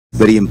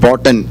very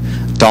important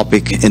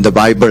topic in the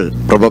Bible,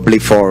 probably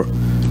for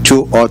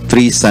 2 or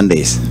 3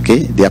 Sundays. Okay,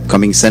 the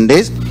upcoming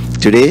Sundays,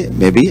 today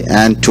maybe,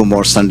 and 2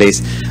 more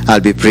Sundays, I'll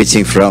be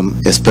preaching from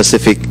a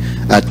specific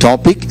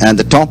topic, and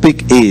the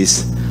topic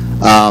is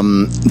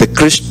the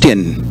Christian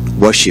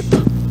worship.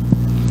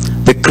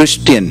 The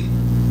Christian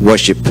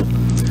worship.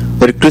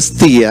 ഒരു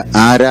ക്രിസ്തീയ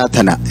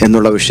ആരാധന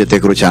എന്നുള്ള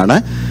വിഷയത്തെക്കുറിച്ചാണ്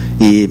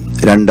ഈ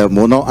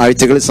 2-3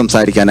 ആഴ്ചകളിൽ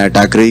സംസാരിക്കാനായിട്ട്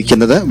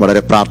ആഗ്രഹിക്കുന്നത്.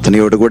 വളരെ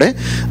പ്രാർത്ഥനയോടുകൂടെ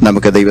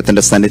നമുക്ക്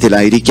ദൈവത്തിന്റെ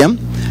സന്നിധിയിലായിരിക്കാം.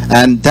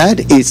 And that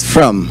is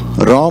from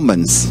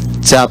Romans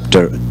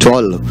chapter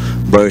 12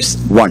 verse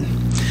 1.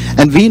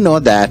 And we know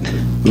that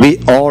we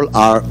all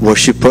are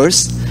worshippers,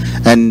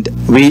 and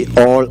we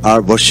all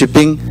are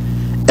worshiping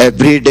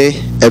every day,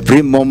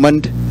 every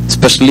moment,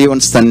 especially on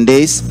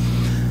Sundays.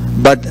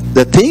 But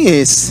the thing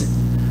is,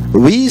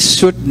 we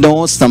should know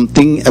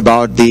something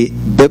about the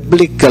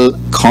biblical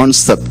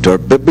concept or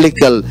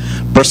biblical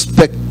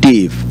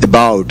perspective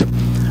about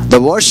the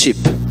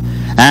worship.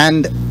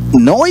 And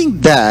knowing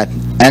that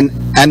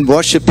and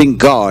worshiping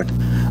God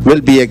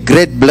will be a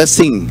great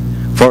blessing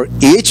for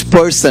each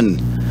person,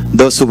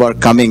 those who are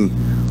coming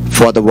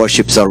for the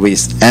worship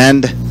service,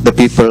 and the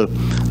people,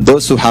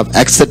 those who have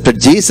accepted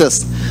Jesus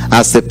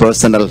as their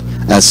personal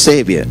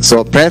Savior. So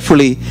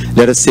prayerfully,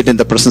 let us sit in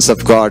the presence of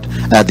God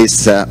this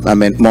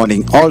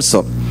morning also.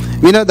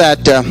 We know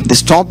that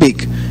this topic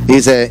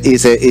is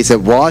a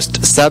vast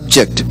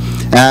subject,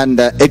 and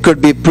it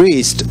could be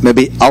preached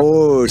maybe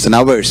hours and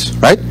hours,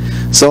 right?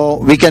 So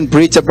we can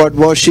preach about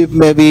worship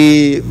maybe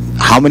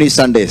how many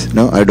Sundays?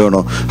 No, I don't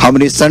know. How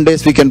many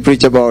Sundays we can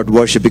preach about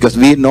worship, because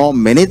we know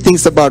many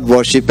things about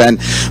worship and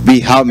we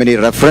have many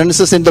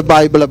references in the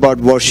Bible about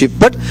worship.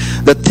 But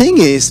the thing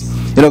is,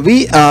 we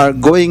are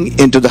going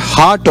into the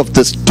heart of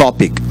this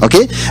topic,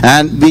 okay?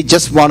 And we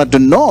just wanted to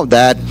know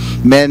that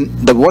when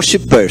the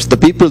worshippers, the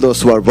people, those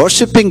who are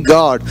worshiping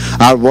God,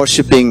 are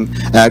worshiping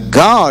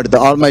God,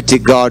 the Almighty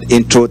God,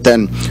 in truth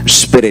and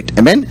spirit.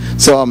 Amen?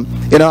 So,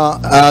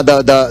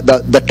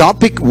 the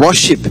topic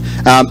worship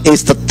is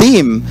the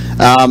theme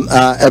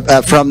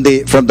from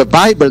the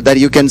Bible that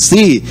you can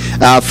see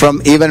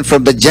even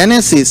from the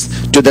Genesis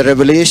to the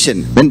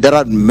Revelation. When there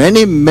are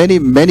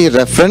many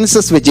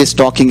references which is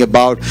talking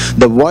about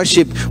the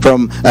worship from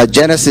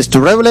Genesis to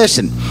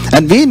Revelation.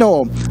 And we know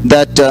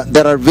that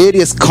there are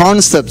various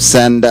concepts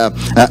and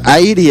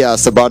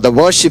ideas about the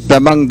worship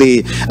among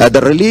the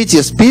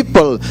religious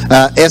people,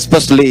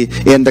 especially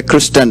in the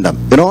Christendom.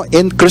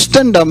 In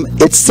Christendom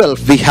itself,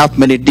 we have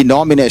many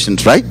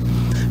denominations, right?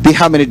 We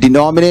have many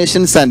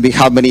denominations, and we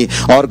have many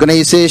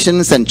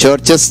organizations and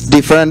churches,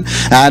 different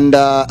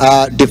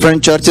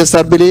churches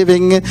are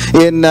believing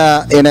in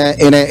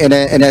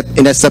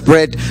a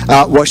separate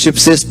worship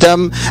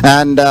system,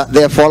 and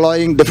they are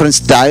following different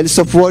styles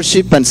of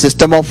worship and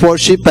system of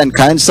worship and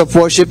kinds of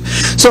worship.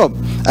 So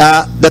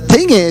the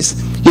thing is,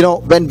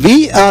 when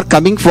we are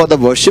coming for the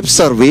worship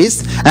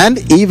service, and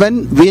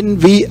even when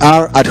we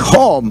are at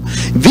home,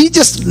 we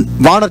just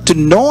wanted to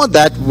know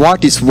that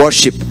what is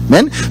worship.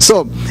 Amen?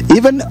 So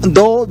even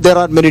though there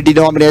are many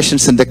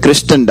denominations in the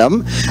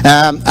Christendom,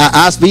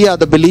 as we are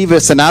the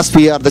believers and as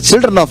we are the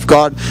children of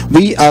God,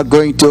 we are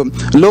going to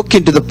look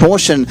into the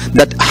portion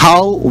that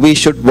how we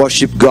should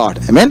worship God.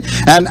 Amen?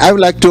 And I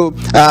would like to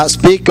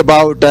speak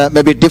about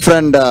maybe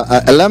different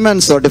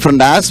elements or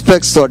different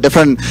aspects or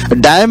different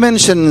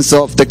dimensions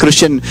of the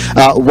Christian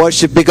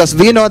worship, because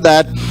we know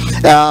that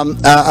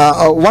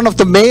one of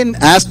the main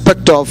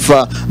aspect of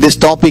this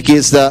topic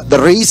is the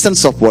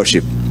reasons of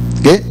worship.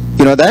 Okay,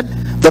 you know that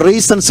the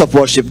reasons of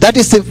worship, that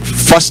is the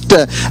first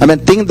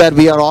thing that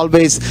we are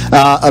always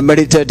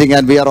meditating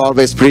and we are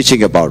always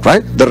preaching about,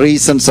 right? The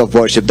reasons of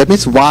worship, that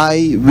means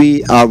why we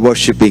are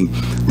worshiping.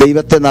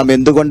 ദൈവത്തെ നാം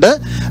എന്തുകൊണ്ട്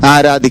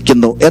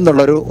ആരാധിക്കുന്നു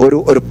എന്നുള്ളൊരു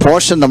ഒരു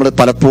portion നമ്മൾ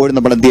പലപ്പോഴും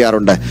നമ്മൾ എന്ത്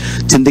ചെയ്യാറുണ്ട്,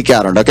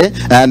 ചിന്തിക്കാറുണ്ട്. Okay,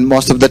 and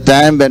most of the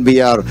time when we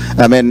are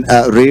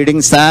reading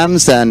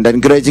Psalms and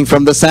encouraging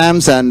from the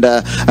Psalms, and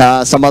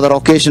some other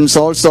occasions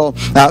also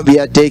we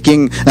are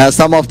taking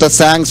some of the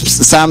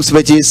Psalms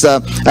which is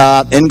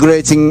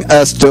encouraging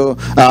us to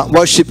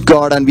worship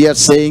God, and we are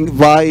saying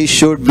why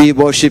should we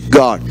worship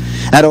God,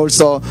 and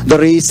also the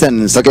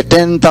reasons. Okay,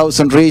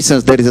 10,000 reasons,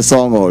 there is a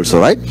song also,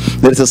 right?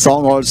 There is a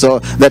song also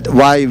that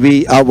why we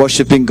are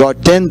worshiping God,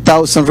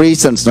 10,000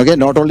 reasons. Okay,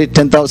 not only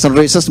 10,000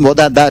 reasons, more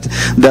than that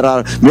there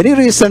are many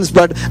reasons,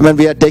 but when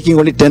we are taking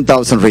only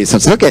 10,000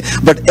 reasons. Okay,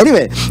 but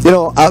anyway,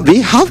 we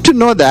have to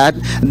know that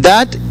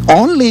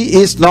only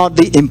is not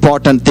the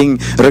important thing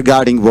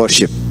regarding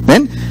worship.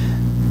 Then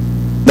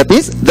that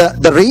means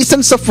the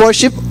reasons of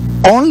worship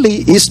only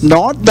is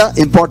not the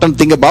important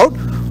thing about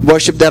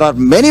worship. There are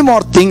many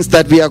more things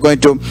that we are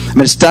going to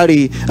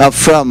study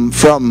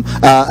from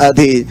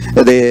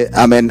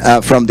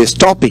this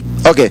topic.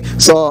 Okay,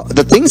 so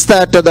the things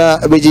that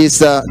which is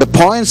the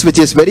points which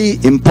is very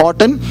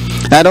important,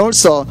 and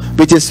also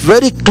which is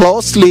very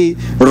closely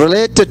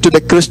related to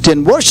the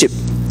Christian worship.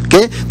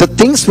 Okay, the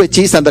things which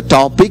is on the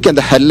topic and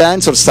the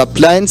headlines or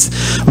sublines,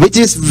 which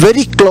is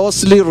very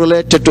closely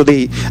related to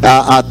the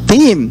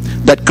theme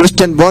that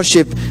Christian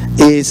worship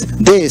is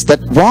this, that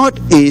what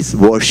is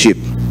worship?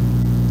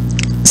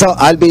 So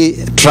I'll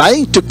be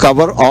trying to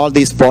cover all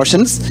these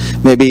portions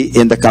maybe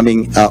in the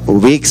coming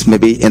weeks,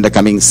 maybe in the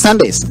coming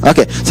Sundays.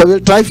 Okay, so we'll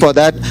try for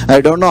that.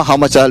 I don't know how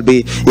much I'll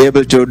be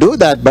able to do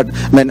that, but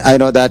I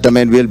know that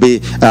we'll be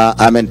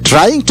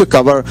trying to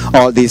cover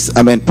all these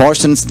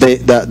portions,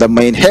 the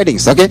main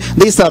headings. Okay,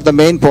 these are the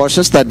main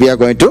portions that we are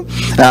going to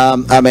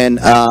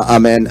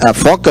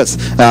focus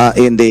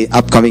in the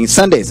upcoming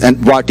Sundays.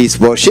 And what is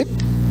worship?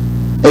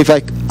 If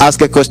I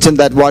ask a question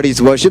that what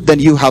is worship, then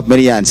you have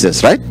many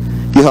answers, right?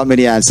 You have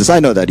many answers. I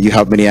know that you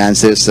have many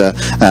answers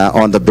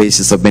on the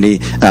basis of many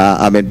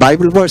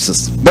Bible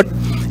verses. But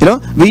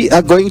we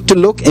are going to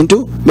look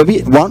into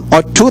maybe one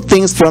or two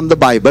things from the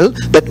Bible,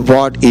 that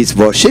what is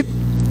worship,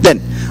 then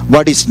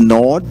what is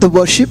not the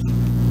worship.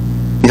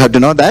 You have to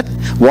know that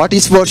what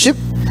is worship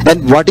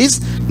and what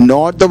is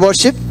not the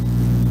worship,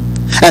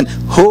 and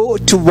who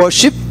to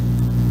worship,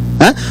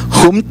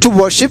 whom to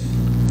worship,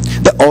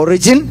 the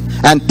origin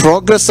and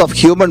progress of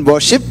human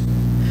worship,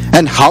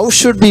 and how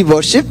should we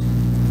worship,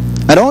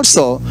 and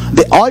also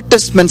the Old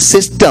Testament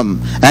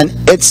system and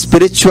its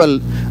spiritual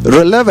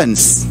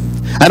relevance,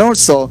 and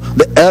also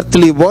the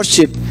earthly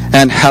worship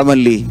and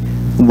heavenly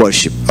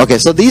worship. Okay,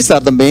 so these are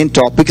the main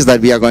topics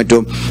that we are going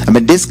to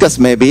discuss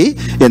maybe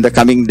in the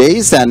coming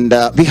days, and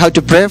we have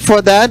to pray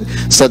for that,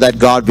 so that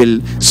God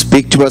will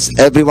speak to us,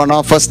 every one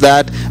of us,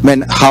 that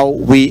how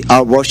we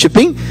are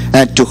worshiping,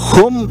 and to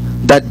whom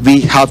that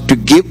we have to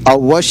give our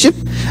worship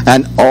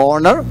and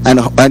honor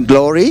and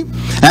glory,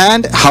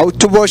 and how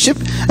to worship,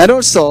 and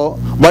also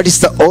what is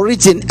the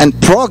origin and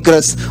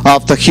progress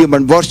of the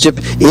human worship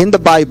in the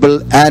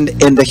Bible and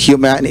in the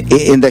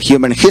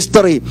human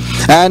history.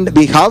 And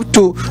we have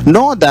to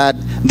know that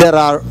there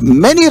are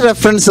many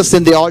references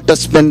in the Old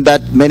Testament,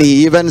 that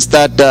many events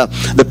that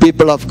the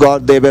people of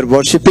God, they were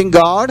worshiping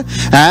God,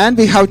 and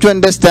we have to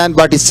understand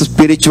what is the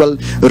spiritual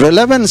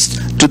relevance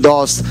to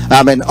those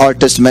Old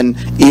Testament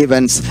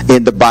events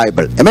in the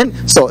Bible.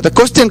 Amen. So the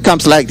question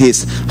comes like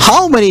this: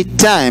 how many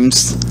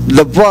times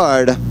the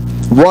word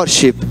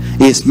worship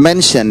is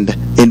mentioned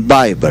in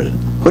Bible?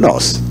 Who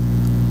knows?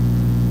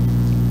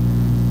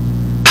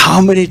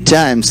 How many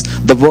times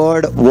the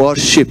word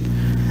worship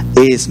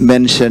is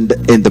mentioned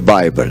in the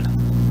Bible?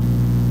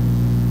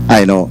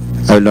 I know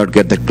I will not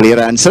get the clear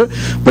answer,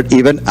 but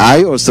even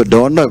I also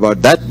don't know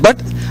about that.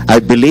 But I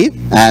believe,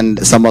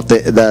 and some of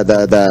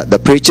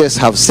the preachers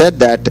have said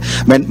that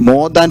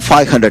more than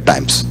 500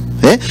 times.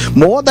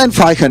 More than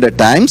 500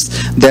 times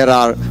there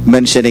are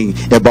mentioning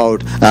about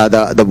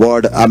the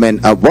word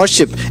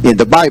worship in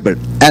the Bible.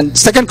 And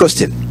second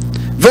question: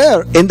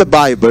 where in the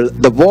Bible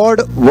the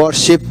word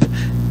worship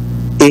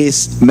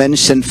is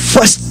mentioned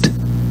first?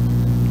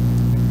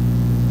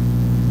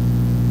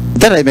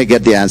 That I may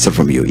get the answer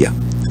from you. Yeah,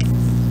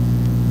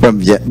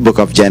 from book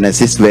of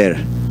Genesis. Where?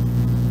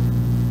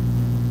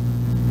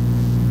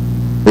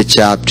 Which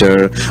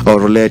chapter, or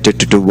related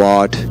to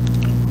what?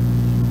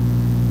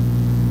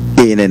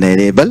 Cain and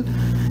Abel,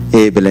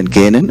 Abel and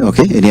Canaan.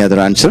 Okay, any other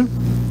answer?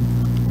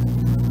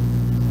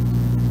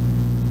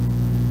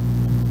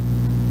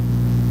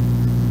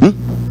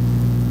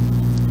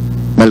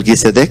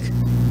 Melchizedek.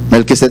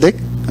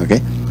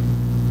 Okay,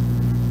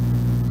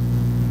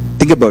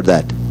 think about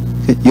that.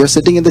 Okay. You're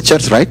sitting in the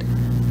church, right?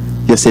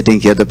 You're sitting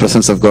here, the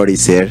presence of God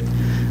is here,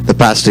 the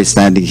pastor is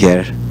standing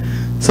here.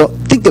 So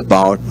think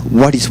about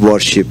what is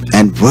worship,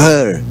 and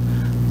where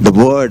the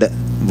word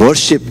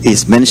worship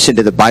is mentioned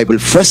in the Bible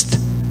first.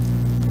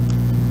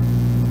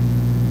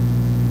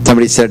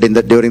 Somebody said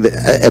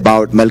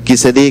about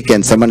Melchizedek,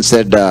 and someone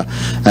said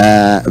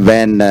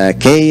when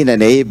Cain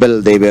and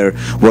Abel, they were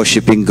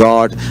worshiping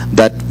God,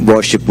 that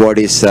worship word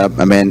is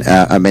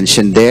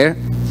mentioned there.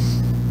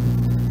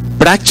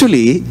 But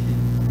actually,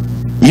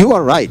 you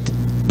are right.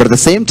 But at the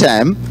same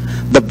time,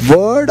 the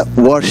word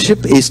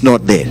worship is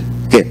not there.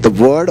 Okay, the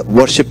word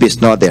worship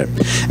is not there.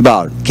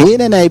 About Cain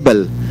and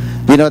Abel,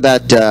 we know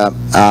that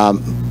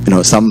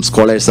some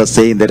scholars are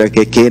saying that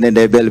Cain and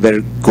Abel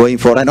were going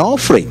for an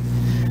offering.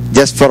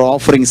 Just for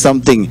offering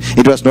something,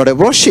 it was not a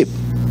worship.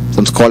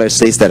 Some scholars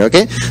says that.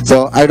 Okay,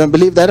 so I don't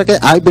believe that. Okay,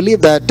 I believe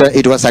that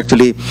it was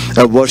actually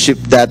a worship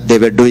that they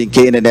were doing.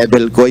 Cain and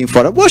Abel going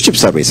for a worship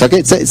service. Okay,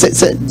 it's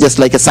just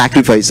like a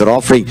sacrifice or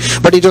offering,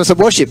 but it was a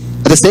worship.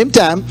 At the same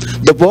time,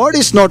 the word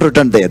is not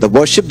written there. The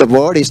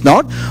word is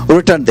not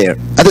written there.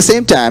 At the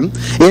same time,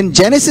 in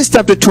Genesis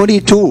chapter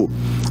 22,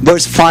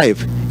 verse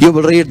 5, you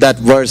will read that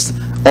verse.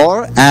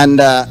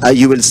 And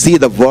you will see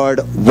the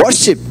word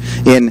worship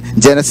in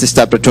Genesis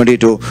chapter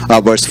 22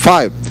 verse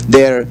 5.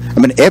 There,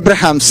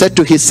 Abraham said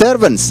to his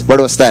servants, what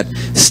was that?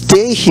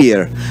 Stay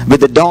here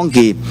with the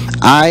donkey.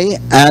 I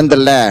and the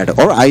lad,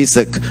 or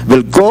Isaac,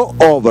 will go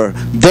over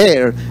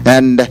there,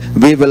 and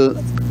we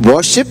will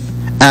worship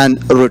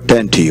and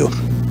return to you.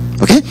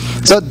 Okay,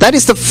 so that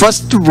is the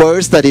first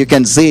verse that you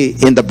can see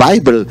in the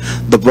Bible,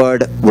 the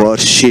word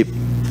worship.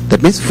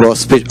 That means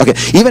worship. Okay,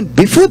 even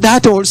before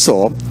that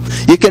also,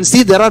 you can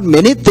see there are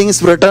many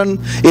things written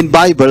in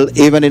Bible,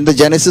 even in the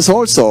Genesis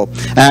also,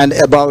 and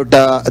about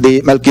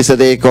the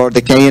Melchizedek or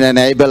the Cain and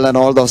Abel and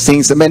all those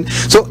things.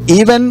 So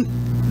even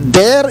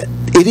there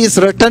it is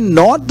written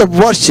not the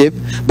worship,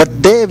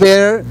 but they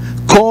were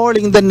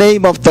calling the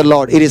name of the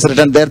Lord. It is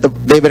written there,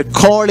 they were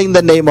calling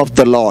the name of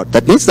the Lord.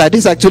 That means that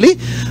is actually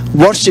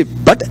worship.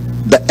 But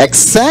the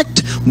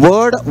exact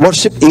word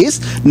worship is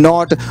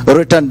not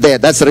written there.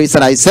 That's the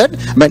reason I said,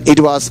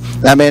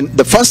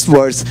 the first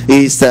verse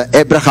is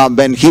Abraham,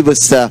 when he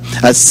was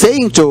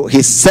saying to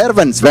his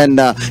servants, when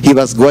he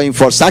was going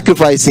for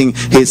sacrificing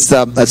his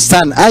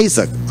son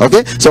Isaac.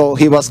 Okay, so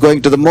he was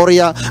going to the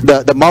Moriah,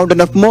 the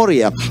mountain of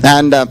Moriah,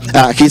 and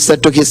he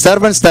said to his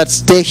servants that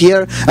stay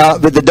here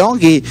with the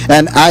donkey,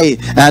 and I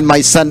and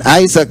my son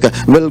Isaac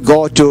will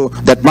go to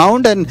that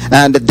mountain,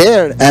 and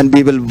there, and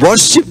we will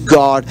worship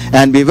God,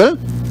 and we will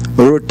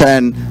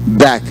return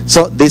back.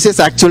 So this is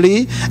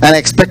actually an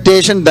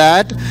expectation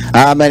that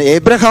when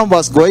Abraham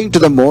was going to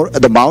the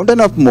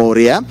mountain of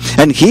Moriah,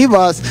 and he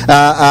was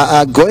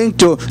going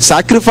to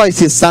sacrifice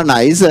his son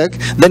Isaac,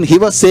 then he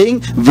was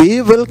saying,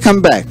 we will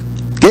come back.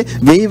 Okay,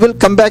 we will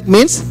come back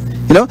means,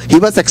 he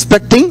was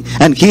expecting,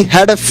 and he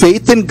had a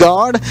faith in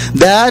God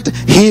that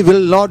he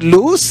will not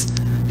lose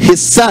his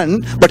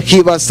son, but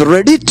he was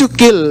ready to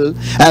kill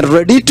and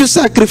ready to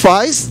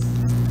sacrifice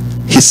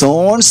his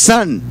own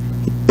son.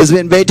 He's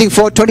been waiting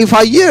for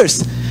 25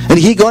 years, and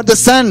he got the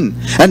son,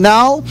 and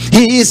now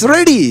he is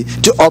ready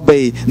to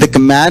obey the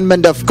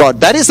commandment of God.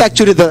 That is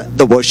actually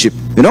the worship,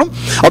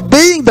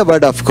 obeying the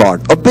word of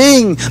God,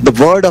 obeying the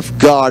word of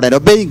God, and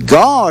obeying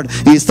God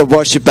is the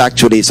worship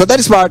actually. So that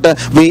is what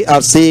we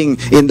are seeing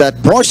in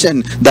that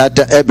portion that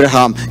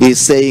Abraham is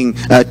saying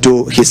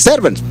to his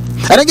servant.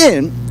 And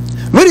again,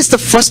 where is the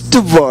first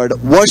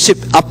word worship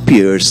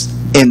appears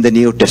in the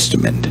New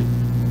Testament?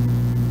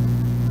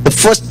 The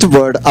first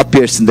word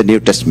appears in the New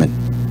Testament.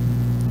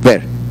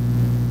 Where?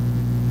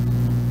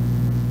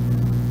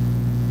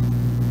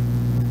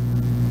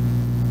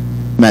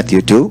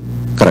 Matthew 2.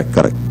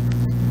 Correct.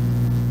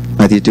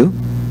 Matthew 2.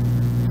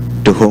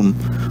 To whom?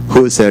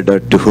 Who said, or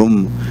to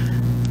whom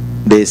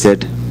they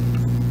said?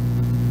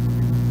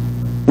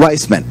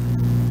 Wise men.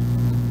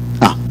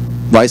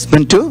 Wise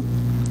men to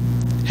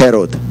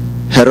Herod.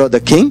 Herod the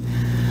king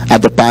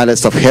at the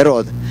palace of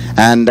Herod.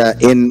 And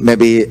in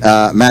maybe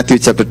Matthew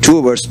chapter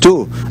 2 verse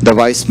 2, the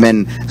wise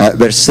men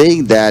were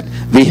saying that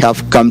we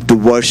have come to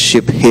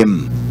worship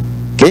him.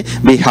 Okay,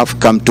 we have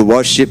come to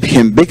worship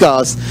him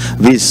because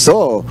we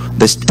saw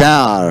the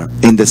star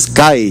in the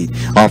sky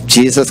of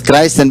Jesus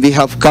Christ, and we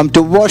have come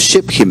to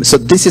worship him. So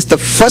this is the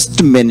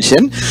first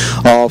mention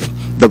of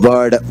the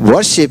word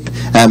worship,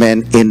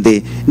 in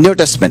the New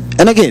Testament.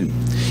 And again,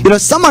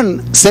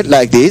 someone said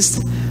like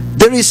this,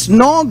 there is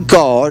no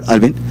God,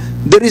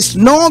 there is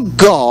no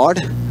God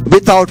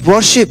without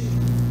worship.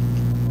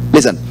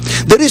 Listen,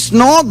 there is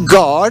no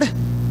God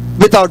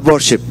without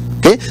worship.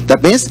 Okay,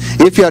 that means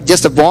if you are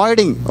just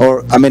avoiding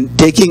or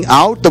taking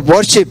out the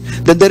worship,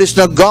 then there is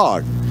no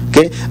God.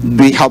 Okay,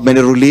 we have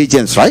many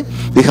religions, right?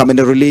 We have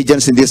many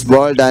religions in this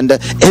world, and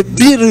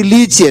every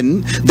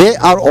religion, they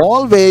are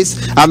always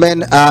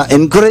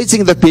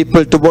encouraging the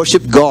people to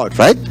worship God,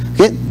 right?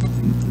 Okay,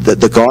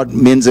 the God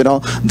means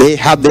they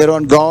have their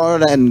own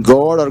God and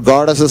God or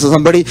goddess or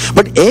somebody,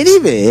 but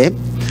anyway,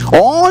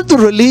 all the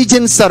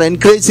religions are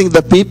encouraging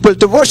the people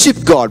to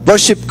worship God,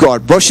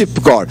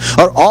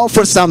 or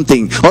offer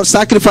something, or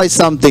sacrifice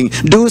something,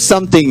 do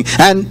something,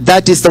 and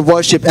that is the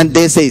worship, and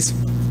they say,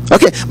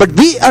 okay, but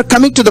we are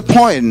coming to the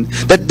point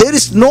that there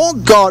is no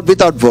God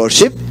without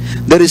worship,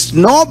 there is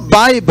no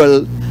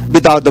Bible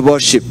without the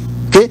worship.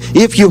 Okay,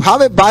 if you have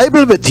a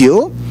Bible with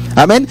you,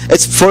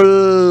 it's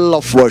full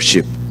of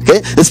worship. Okay,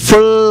 it's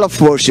full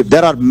of worship.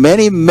 There are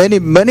many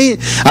mentionings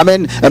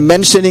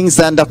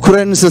and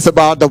occurrences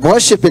about the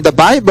worship in the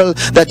Bible,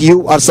 that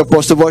you are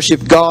supposed to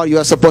worship God, you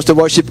are supposed to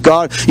worship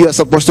God, you are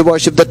supposed to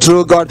worship the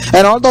true God,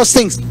 and all those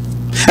things.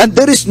 And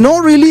there is no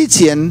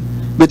religion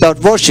without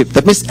worship.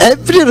 That means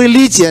every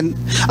religion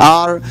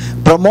are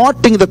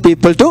promoting the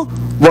people to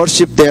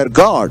worship their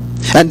God.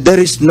 And there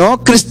is no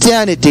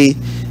Christianity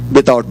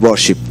without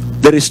worship.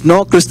 There is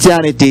no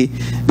Christianity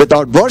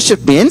without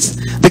worship means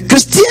the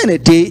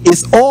Christianity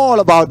is all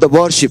about the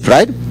worship,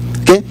 right?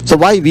 Okay, so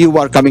why you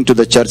are coming to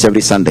the church every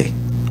Sunday?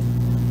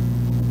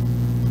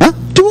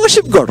 To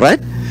worship God,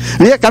 right?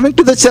 We are coming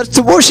to the church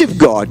to worship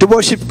God, to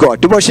worship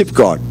God, to worship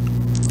God.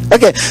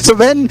 Okay, so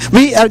when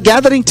we are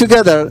gathering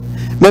together,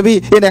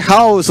 maybe in a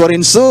house or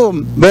in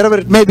Zoom, wherever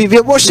it may be, we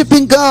are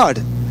worshiping God.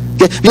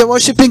 Okay, we are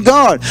worshiping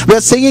God. We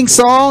are singing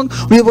song,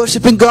 we are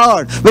worshiping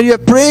God. When you are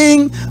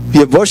praying,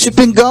 we are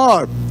worshiping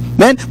God.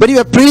 Man, when you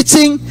are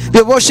preaching, we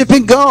are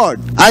worshiping God.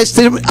 I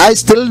still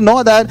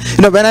know that,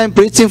 when I am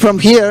preaching from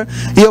here,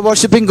 you are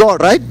worshiping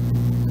God, right?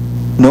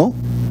 No?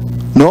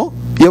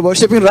 You are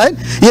worshiping, right?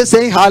 You are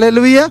saying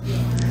hallelujah.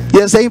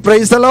 You are saying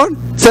praise the Lord.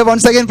 Say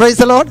once again, praise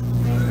the Lord.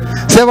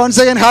 Say once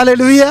again,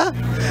 hallelujah.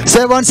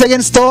 Say once again,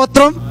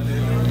 stotram.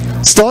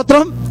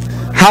 Stotram.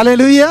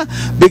 Hallelujah.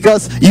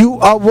 Because you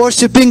are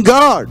worshiping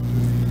God.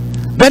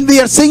 When we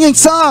are singing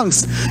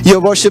songs, you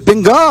are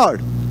worshiping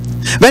God.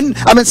 When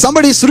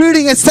somebody is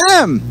reading a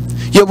psalm,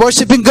 you are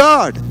worshiping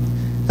God.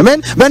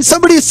 When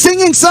somebody is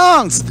singing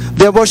songs,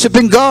 they are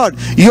worshiping God.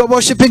 You are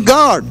worshiping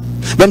God.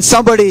 when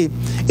somebody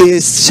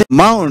is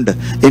mound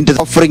into the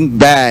offering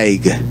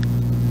bag,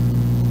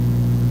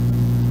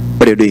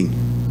 what are you doing?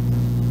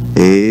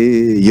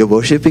 Hey, you're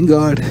worshiping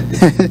God.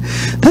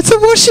 That's a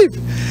worship.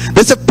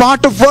 That's a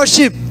part of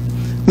worship.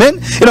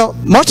 Man,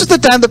 most of the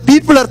time the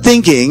people are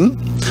thinking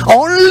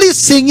only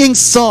singing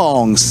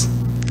songs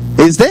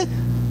is the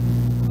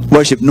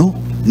worship. No,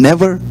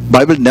 never.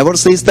 Bible never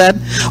says that.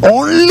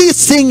 Only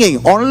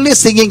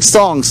singing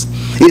songs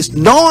is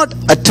not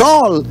at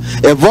all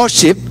a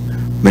worship.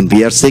 When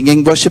we are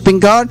singing, worshiping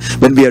God,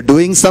 when we are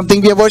doing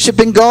something, we are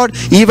worshiping God.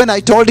 Even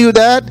I told you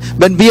that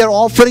when we are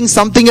offering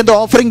something in the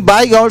offering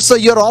bag also,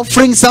 you are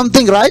offering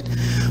something, right?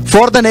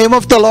 For the name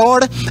of the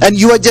Lord, and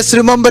you are just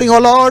remembering,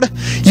 oh Lord,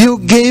 you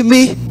gave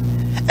me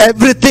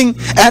everything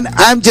and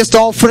I'm just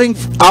offering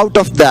out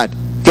of that.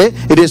 Okay,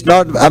 it is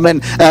not,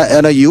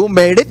 you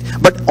made it,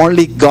 but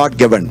only God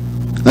given.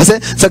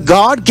 So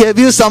God gave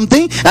you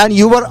something, and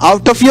you were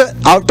out of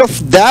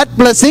that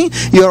blessing,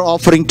 you are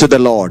offering to the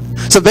Lord.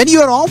 So when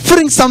you are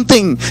offering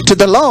something to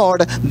the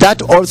Lord,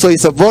 that also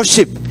is a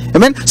worship.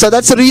 Amen. So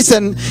that's the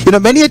reason,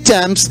 many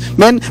times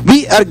when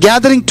we are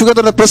gathering together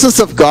in the presence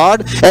of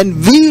God,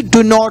 and we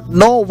do not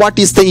know what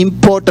is the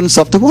importance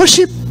of the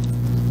worship.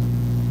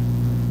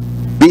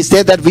 We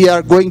say that we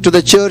are going to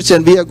the church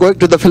and we are going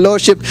to the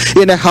fellowship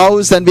in a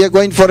house, and we are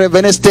going for a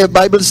Friday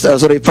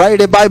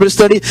Bible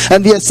study,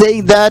 and we are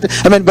saying that,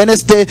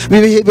 Wednesday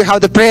we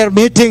have the prayer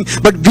meeting,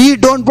 but we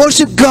don't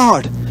worship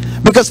God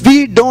because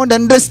we don't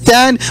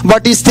understand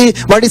what is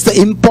the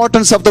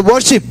importance of the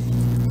worship.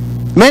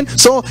 Amen.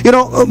 So,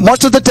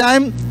 most of the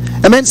time,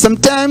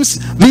 sometimes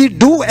we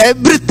do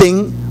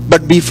everything,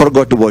 but we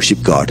forgot to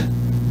worship God.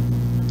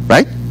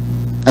 Right?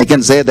 I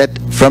can say that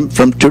from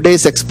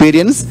today's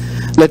experience.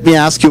 Let me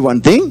ask you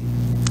one thing.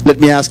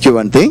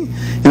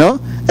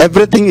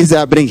 Everything is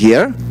happening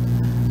here.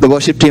 The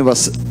worship team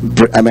was,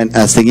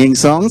 singing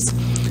songs.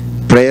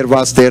 Prayer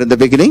was there in the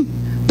beginning.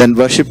 Then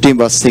worship team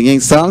was singing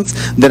songs.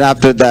 Then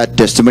after that,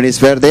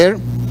 testimonies were there.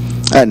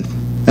 And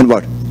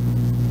what?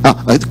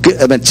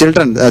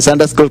 Children,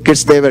 Sunday school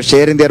kids, they were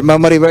sharing their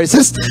memory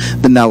verses.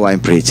 Then now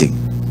I'm preaching.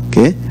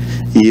 Okay?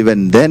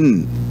 Even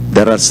then,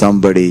 there are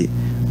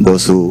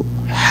those who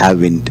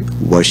haven't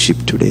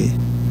worshipped today.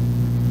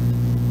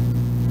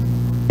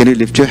 Can you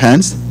lift your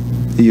hands?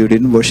 You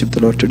didn't worship the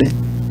Lord today.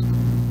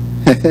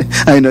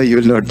 I know you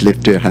will not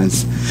lift your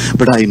hands,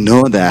 but I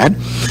know that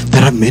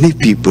there are many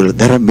people,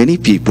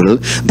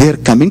 they are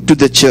coming to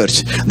the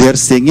church, they are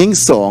singing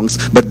songs,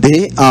 but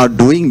they are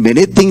doing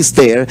many things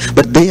there,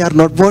 but they are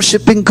not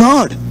worshiping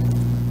God.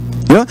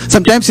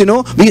 Sometimes,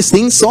 we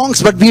sing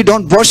songs, but we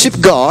don't worship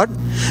God.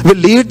 We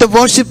lead the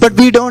worship, but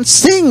we don't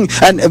sing,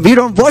 and we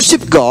don't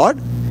worship God.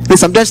 And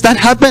sometimes that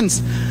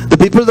happens. The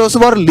people, those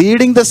who are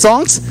leading the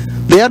songs,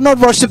 they are not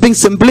worshiping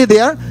simply, they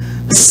are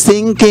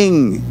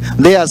singing.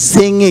 They are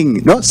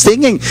singing.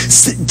 Singing.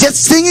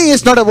 Just singing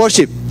is not a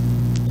worship.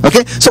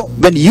 Okay? So,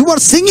 when you are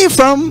singing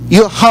from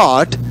your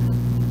heart,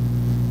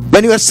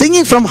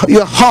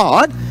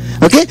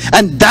 okay,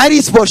 and that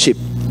is worship.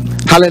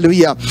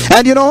 Hallelujah.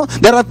 And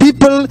there are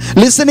people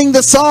listening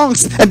the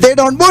songs and they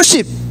don't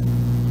worship.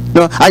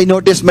 I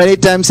noticed many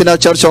times in our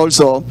church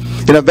also,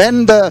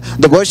 when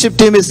the worship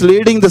team is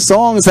leading the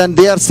songs and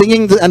they are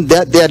singing and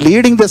they are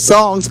leading the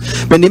songs,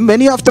 when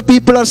many of the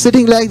people are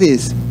sitting like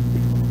this.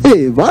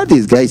 Hey, what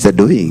these guys are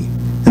doing?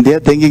 And they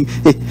are thinking,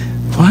 hey,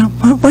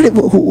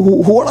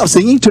 who are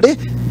singing today?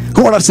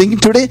 Who are singing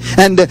today?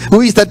 And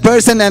who is that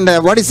person? And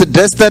what is the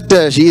dress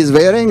that she is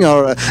wearing?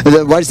 Or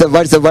what's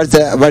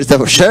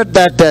the shirt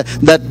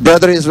that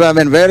brother is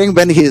wearing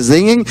when he is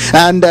singing?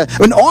 And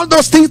when all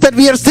those things that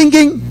we are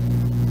singing.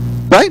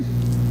 Right?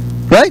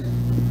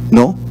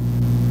 No?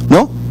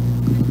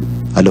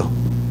 Hello?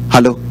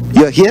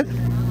 You are here?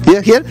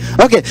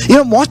 Okay.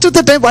 Most of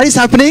the time what is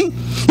happening?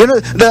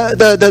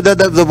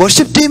 The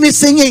worship team is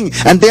singing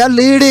and they are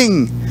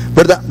leading.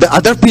 But the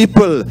other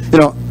people,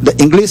 the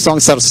English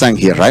songs are sang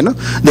here, right? No?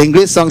 The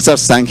English songs are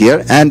sang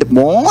here, and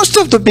most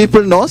of the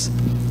people knows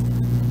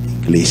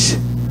English.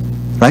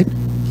 Right?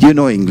 You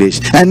know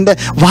English. And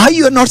why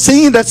you are not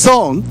singing that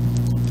song?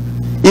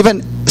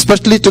 Even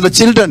especially to the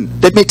children,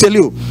 let me tell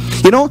you,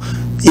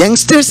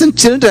 youngsters and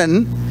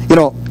children,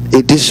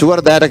 it is sure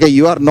that, okay,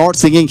 you are not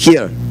singing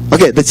here.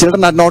 Okay, the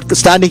children are not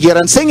standing here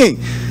and singing.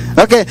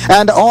 Okay,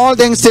 and all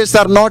the youngsters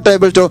are not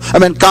able to,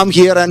 come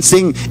here and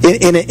sing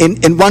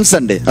in one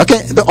Sunday.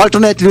 Okay,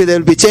 alternatively they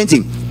will be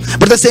changing.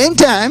 But at the same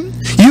time,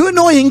 you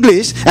know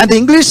English, and the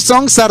English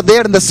songs are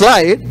there in the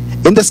slide,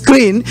 in the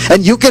screen,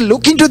 and you can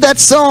look into that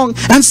song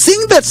and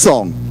sing that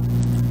song.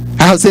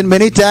 I have seen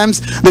many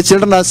times the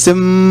children are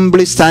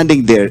simply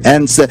standing there,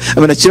 and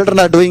the children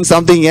are doing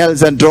something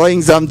else and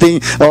drawing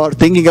something or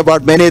thinking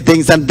about many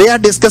things, and they are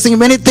discussing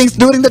many things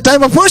during the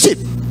time of worship.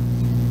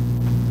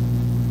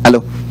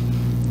 Hello.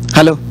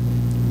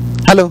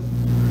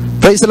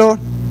 Praise the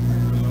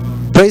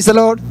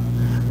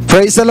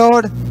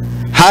Lord.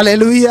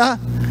 Hallelujah.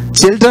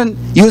 Children,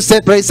 you say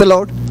praise the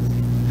Lord.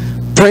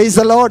 Praise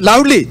the Lord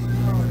loudly.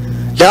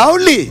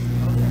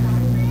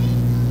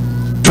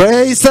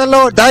 Praise the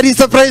Lord. That is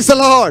the praise the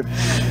Lord.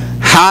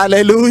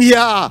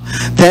 Hallelujah.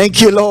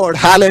 Thank you, Lord.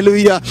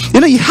 Hallelujah.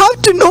 You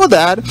have to know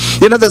that,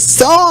 the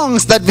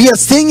songs that we are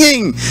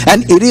singing,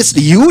 and it is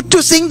you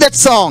to sing that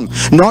song,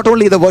 not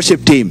only the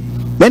worship team.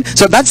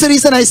 So that's the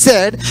reason I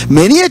said,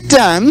 many a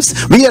times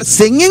we are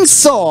singing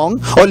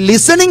song or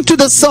listening to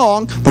the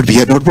song, but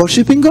we are not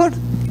worshiping God.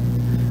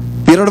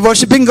 We are not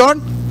worshiping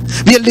God.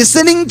 We are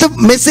listening to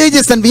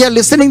messages and we are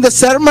listening the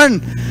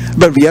sermon,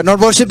 but we are not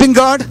worshiping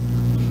God.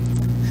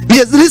 We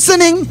are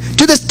listening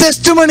to this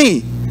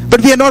testimony,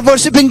 but we are not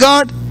worshiping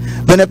God.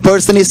 When a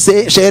person is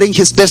sharing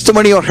his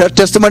testimony or her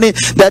testimony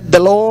that the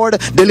Lord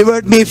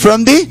delivered me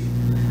from the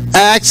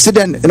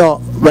accident,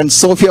 when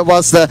Sophia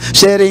was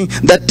sharing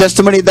that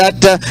testimony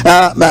that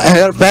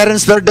her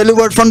parents were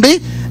delivered from the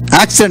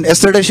accident.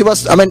 Yesterday she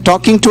was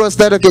talking to us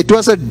that it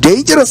was a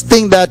dangerous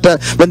thing that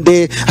when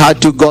they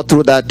had to go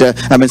through that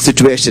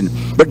situation,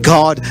 but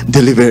God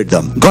delivered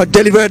them. God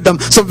delivered them.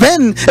 So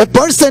when a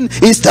person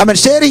is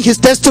sharing his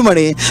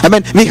testimony,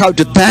 we have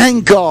to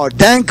thank God,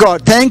 thank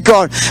God, thank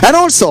God. And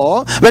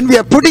also when we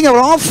are putting our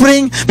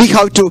offering, we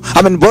have to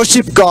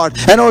worship God.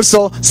 And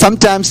also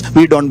sometimes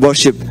we don't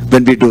worship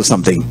when we do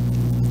something.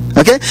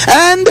 Okay,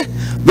 and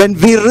when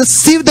we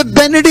receive the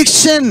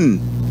benediction,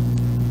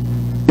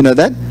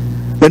 that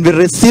when we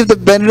receive the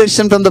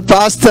benediction from the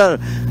pastor,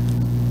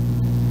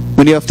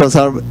 many of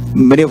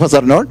us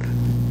are not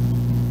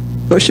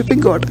worshiping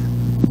God.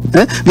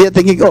 We are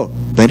thinking, oh,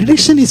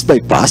 benediction is by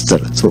pastor,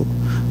 so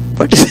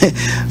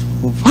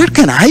what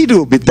can I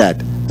do with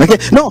that? Okay,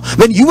 no,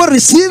 when you are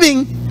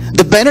receiving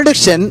the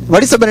benediction,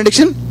 what is the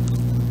benediction?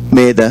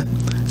 May the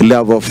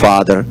love of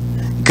Father,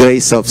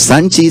 grace of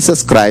Son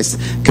Jesus Christ,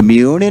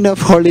 communion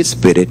of Holy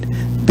Spirit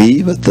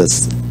be with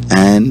us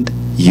and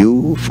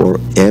you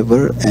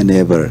forever and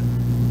ever.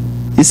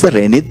 Is there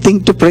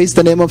anything to praise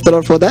the name of the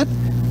Lord for that?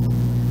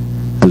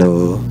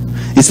 Hello?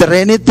 Is there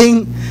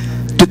anything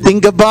to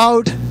think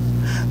about?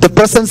 The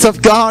presence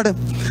of God,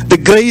 the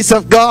grace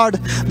of God,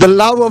 the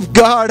love of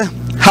God,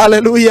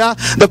 hallelujah,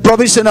 the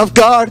provision of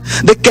God,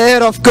 the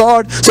care of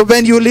God. So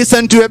when you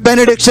listen to a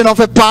benediction of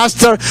a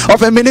pastor,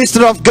 of a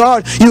minister of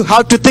God, you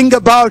have to think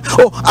about,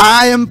 oh,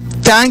 I am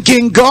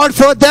thanking God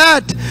for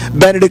that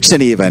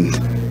benediction even.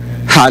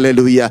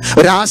 Hallelujah.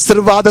 ഒരു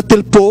ആശീർവാദത്തിൽ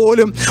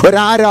പോലും ഒരു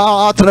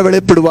ആരാധന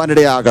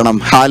വെളിപ്പെടുവാനിടയാകണം.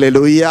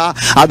 Hallelujah.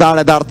 അതാണ്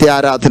യഥാർത്ഥ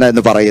ആരാധന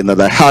എന്ന്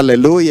പറയുന്നത്.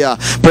 Hallelujah.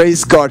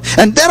 Praise God.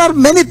 And there are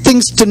many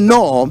things to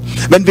know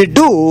when we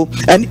do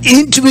an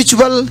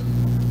individual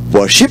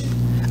worship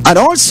and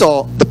also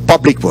the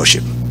public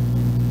worship.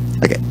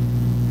 Okay,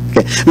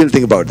 we'll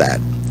think about that.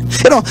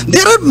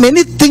 There are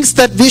many things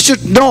that we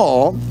should know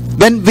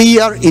when we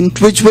are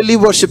individually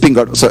worshiping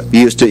God. So we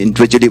used to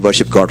individually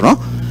worship God, no?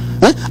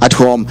 At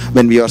home,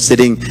 when we are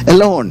sitting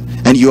alone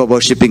and you are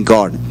worshiping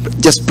God,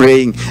 just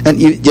praying, and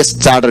you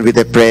just started with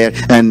a prayer,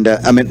 and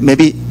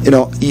maybe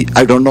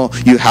I don't know,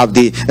 you have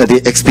the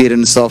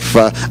experience of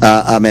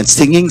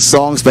singing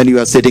songs when you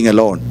are sitting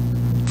alone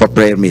for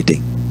prayer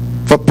meeting,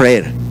 for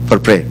prayer.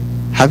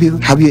 Have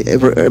you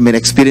ever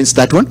experienced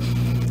that one?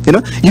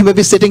 You may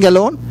be sitting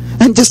alone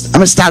and just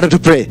started to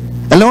pray.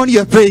 Alone you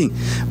are praying,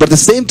 but at the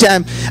same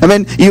time,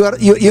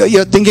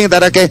 you're thinking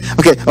that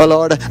okay, oh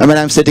Lord,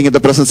 I'm sitting in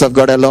the presence of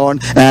God alone,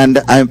 and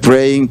I'm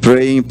praying,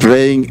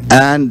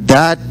 and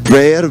that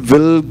prayer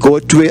will go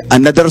to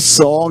another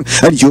song,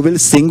 and you will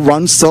sing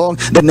one song,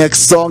 the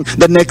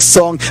next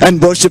song,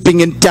 and worshiping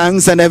in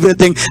tongues and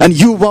everything, and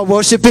you are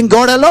worshiping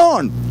God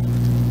alone.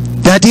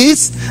 That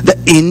is the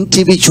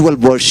individual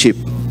worship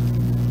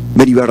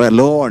when you are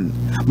alone.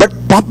 But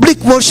public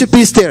worship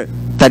is there.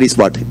 That is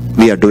what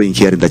we are doing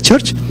here in the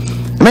church.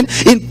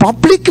 In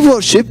public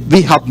worship,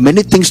 we have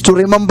many things to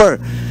remember.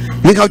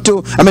 We have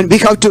to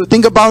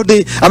think about the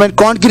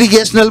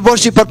congregational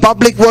worship or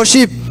public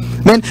worship.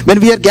 When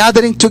we are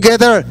gathering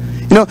together,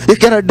 you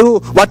cannot do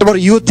whatever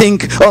you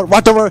think or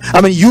whatever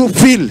you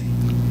feel.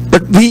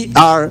 But we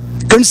are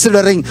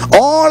considering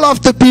all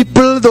of the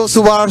people, those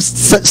who are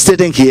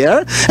sitting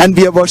here, and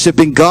we are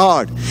worshiping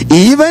God.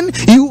 Even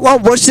you are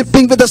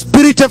worshiping with the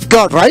Spirit of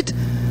God, right?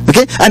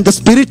 Okay, and the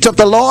Spirit of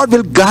the Lord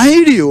will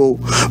guide you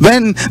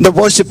when the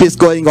worship is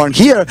going on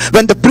here,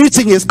 when the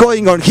preaching is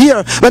going on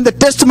here, when the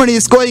testimony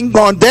is going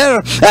on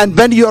there, and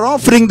when you are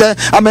offering the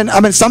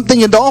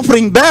something in the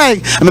offering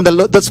bag.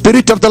 The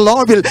Spirit of the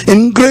Lord will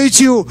encourage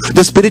you.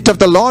 The Spirit of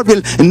the Lord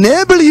will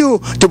enable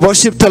you to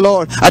worship the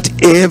Lord at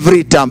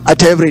every time.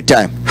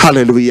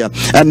 Hallelujah.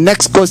 And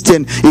next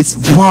question is,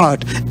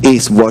 what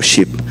is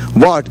worship?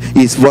 What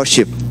is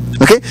worship?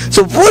 Okay,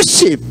 so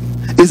worship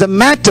is a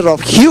matter of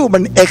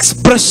human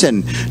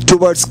expression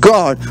towards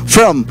God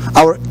from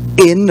our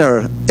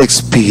inner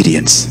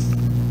experience.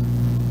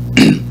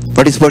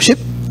 What is worship?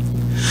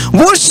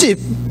 Worship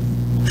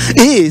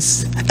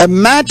is a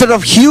matter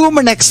of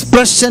human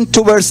expression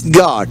towards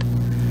God.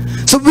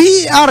 So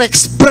we are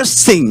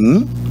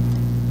expressing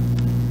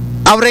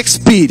our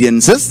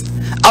experiences,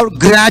 our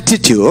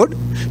gratitude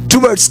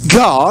towards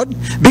God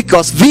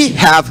because we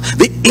have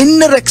the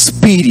inner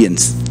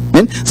experience.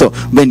 So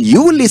when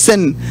you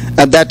listen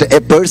that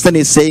a person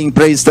is saying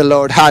praise the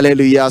Lord,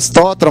 hallelujah,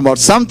 stotram or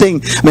something,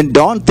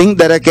 don't think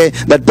that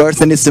that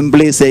person is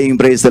simply saying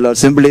praise the Lord,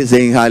 simply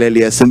saying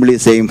hallelujah, simply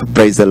saying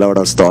praise the Lord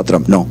or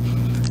stotram. No,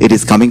 it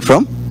is coming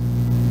from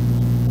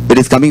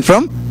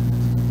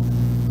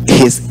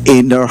his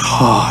inner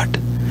heart.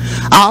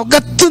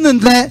 അകത്തു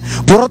നിന്ന്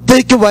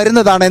പുറത്തേക്ക്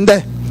വരുന്നതാണ് എന്ത്?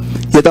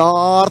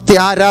 യഥാർത്ഥ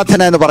ആരാധന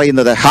എന്ന്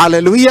പറയുന്നത്.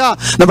 Hallelujah.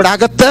 നമ്മുടെ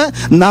അകത്ത്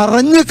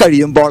നിറഞ്ഞു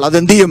കഴിയുമ്പോൾ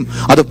അതെന്ത് ചെയ്യും?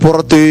 അത്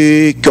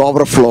പുറത്തേക്ക്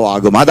ഓവർഫ്ലോ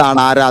ആകും. അതാണ്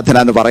ആരാധന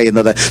എന്ന്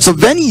പറയുന്നത്. So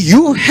when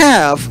you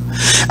have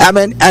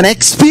an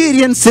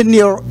experience in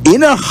your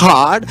inner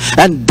heart,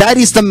 and that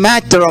is the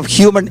matter of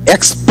human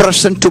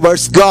expression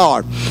towards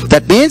God.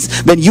 That means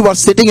when you are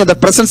sitting in the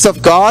presence of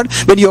God,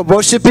 when you are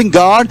worshiping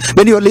God,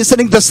 when you are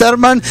listening to the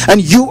sermon and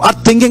you are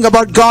thinking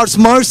about God's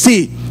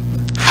mercy.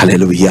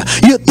 Hallelujah.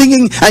 You're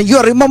thinking and you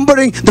are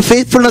remembering the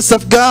faithfulness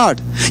of God.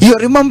 You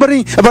are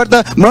remembering about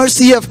the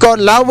mercy of God,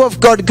 love of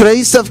God,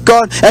 grace of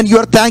God, and you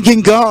are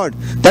thanking God.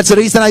 That's the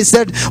reason I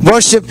said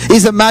worship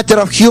is a matter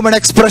of human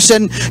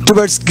expression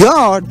towards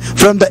God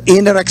from the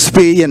inner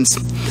experience.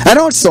 And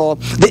also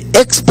the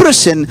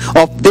expression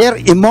of their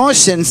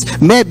emotions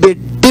may be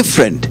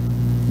different.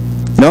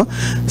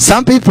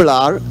 Some people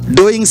are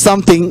doing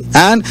something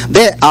and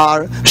they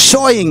are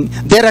showing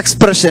their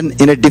expression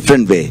in a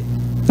different way.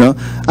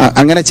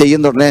 അങ്ങനെ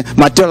ചെയ്യുന്ന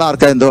മറ്റുള്ള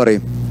ആൾക്കാർ എന്തോ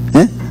പറയും,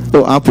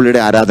 ആ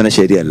പുള്ളിയുടെ ആരാധന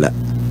ശരിയല്ല.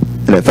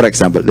 For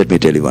example, let me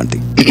tell you one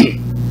thing.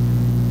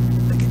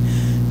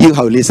 You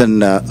have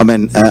listened,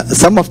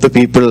 some of the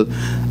people,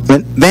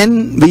 when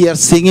we are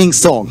singing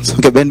songs,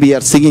 when we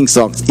are singing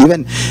songs, even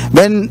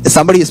when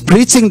somebody is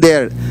preaching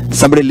there,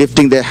 somebody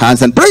lifting their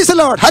hands and praise the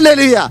Lord,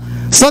 hallelujah,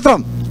 സ്തോത്രം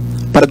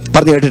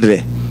പറഞ്ഞു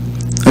കേട്ടിട്ടില്ലേ?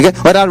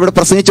 ഒരാൾ ഇവിടെ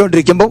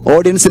പ്രസംഗിച്ചുകൊണ്ടിരിക്കുമ്പോൾ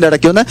ഓഡിയൻസിന്റെ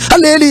ഇടയ്ക്ക് വന്ന്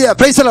hallelujah,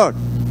 praise the Lord.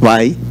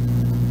 Why?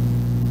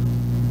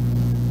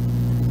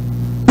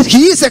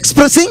 He is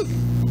expressing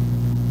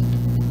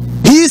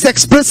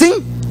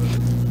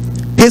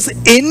his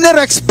inner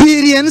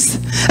experience,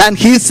 and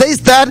he says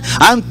that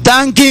I'm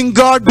thanking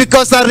God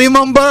because I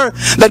remember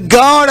that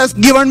God has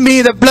given me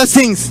the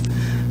blessings.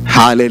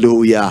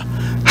 Hallelujah,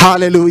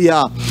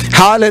 hallelujah,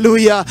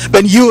 hallelujah.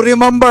 When you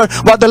remember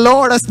what the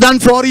Lord has done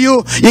for you,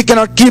 you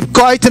cannot keep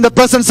quiet in the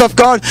presence of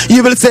God.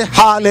 You will say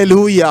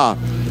hallelujah.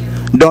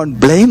 Don't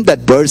blame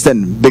that person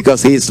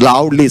because he is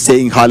loudly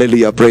saying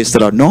hallelujah, praise the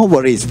Lord. No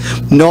worries,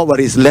 no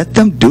worries. Let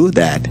them do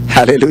that.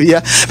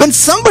 Hallelujah. When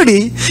somebody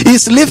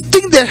is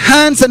lifting their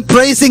hands and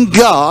praising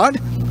God,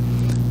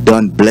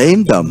 don't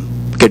blame them.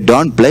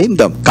 Don't blame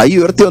them. കൈ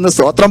ഉയർത്തി ഒന്ന്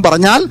സ്തോത്രം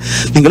പറഞ്ഞാൽ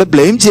നിങ്ങൾ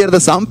blame ചെയ്യരുത്.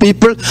 Some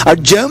people are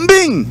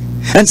jumping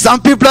and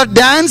some people are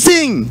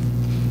dancing.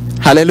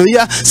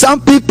 Hallelujah.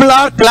 Some people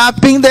are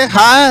clapping their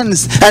hands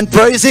and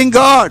praising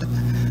God.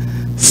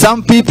 Some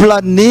people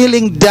are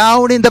kneeling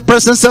down in the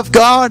presence of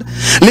God,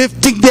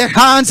 lifting their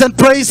hands and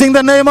praising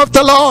the name of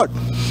the Lord.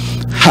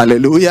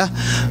 Hallelujah.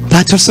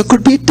 That also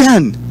could be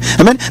done.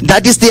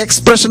 That is the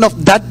expression of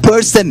that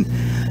person.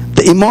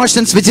 The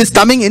emotions which is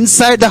coming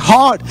inside the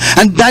heart,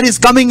 and that is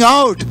coming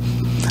out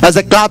as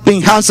a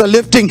clapping hands or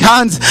lifting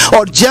hands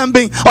or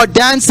jumping or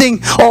dancing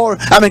or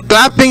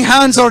clapping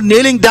hands or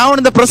kneeling down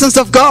in the presence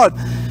of God.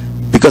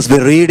 Because we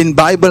read in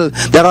Bible,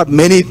 there are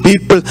many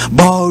people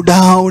bow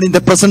down in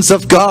the presence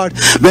of God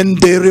when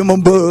they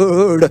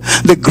remembered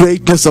the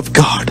greatness of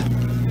God.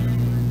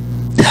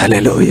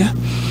 Hallelujah.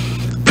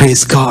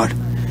 Praise God.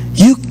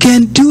 You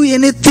can do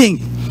anything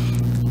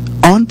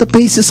on the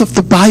basis of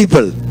the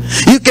Bible.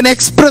 You can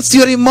express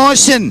your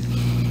emotion.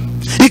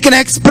 You can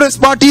express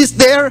what is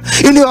there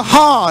in your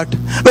heart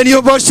when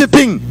you're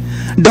worshiping.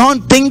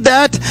 Don't think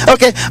that,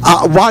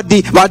 what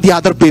the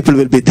other people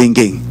will be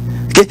thinking.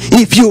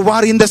 If you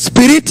are in the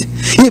spirit,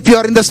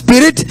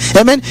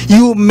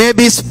 you may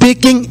be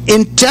speaking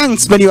in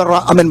tongues when you are,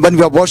 when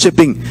you are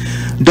worshiping.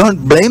 Don't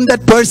blame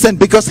that person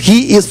because he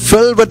is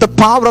filled with the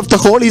power of the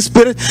Holy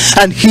Spirit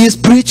and he is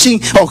preaching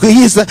or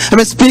he is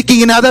speaking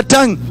in other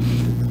tongue.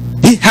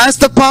 He has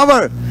the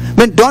power.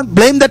 Don't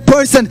blame that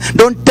person.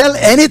 Don't tell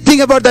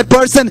anything about that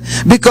person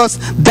because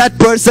that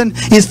person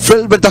is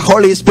filled with the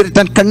Holy Spirit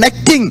and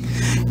connecting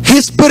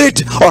his spirit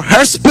or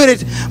her spirit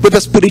with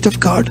the Spirit of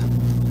God.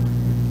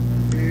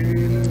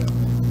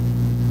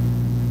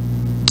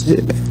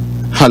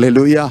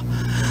 Hallelujah,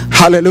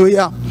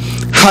 hallelujah,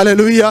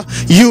 hallelujah.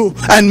 You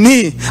and me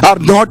are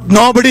not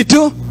nobody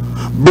to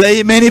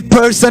blame any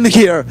person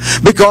here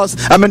because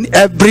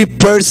every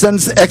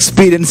person's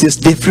experience is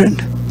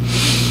different.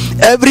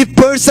 Every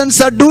person's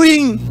are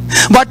doing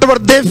whatever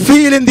they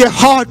feel in their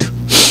heart.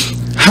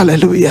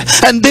 Hallelujah.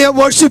 And they are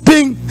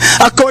worshiping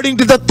according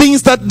to the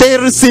things that they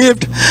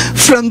received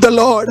from the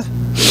Lord.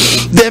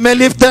 They may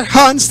lift their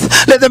hands,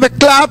 they may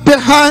clap their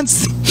hands.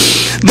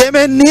 They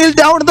may kneel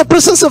down in the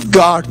presence of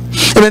God.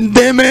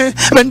 They may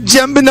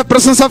jump in the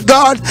presence of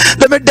God.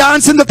 They may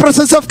dance in the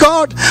presence of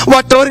God.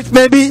 Whatever it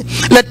may be,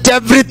 let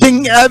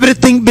everything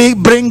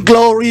bring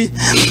glory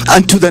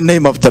unto the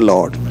name of the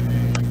Lord.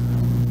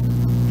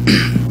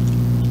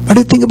 What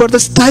do you think about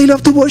the style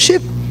of the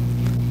worship?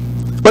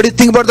 What do you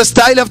think about the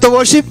style of the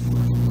worship?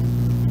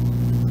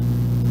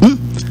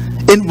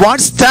 in what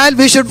style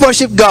we should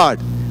worship God.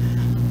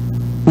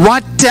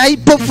 What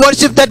type of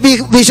worship that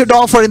we should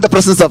offer in the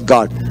presence of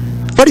God.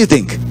 What do you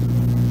think?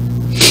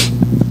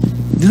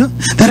 You know,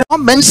 there are no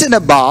mention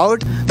about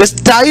the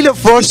style of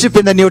worship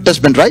in the New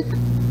Testament, right?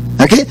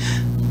 Okay?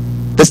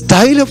 The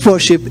style of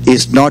worship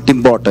is not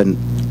important,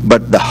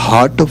 but the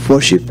heart of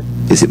worship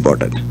is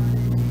important.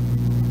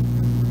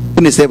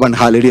 Can you say one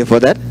hallelujah for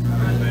that?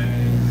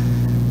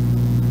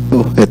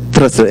 Oh,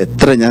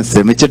 എത്ര ഞാൻ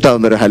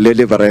ശ്രമിച്ചിട്ടാവുന്നൊരു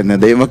hallelujah പറയുന്നത്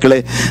ദൈവമക്കളെ.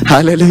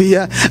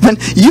 Hallelujah. And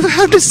you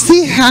have to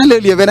see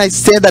hallelujah when I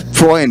say that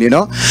point, you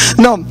know.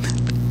 No,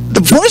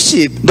 the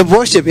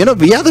worship, you know,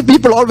 we are the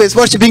people always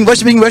worshiping,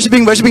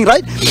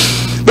 right?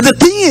 But the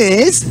thing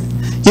is,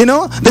 you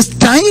know, the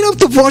style of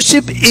the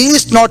worship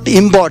is not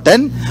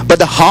important, but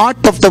the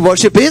heart of the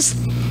worship is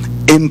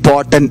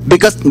important,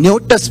 because New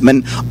Testament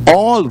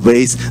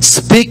always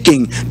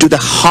speaking to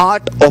the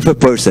heart of a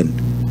person.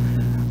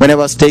 When I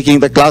was taking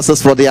the classes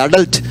for the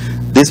adult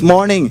this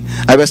morning,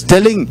 I was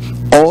telling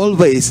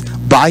always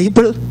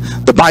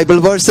the Bible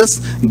verses,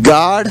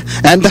 God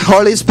and the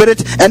Holy Spirit,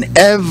 and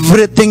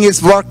everything is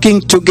working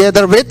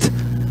together with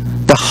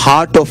the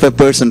heart of a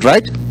person,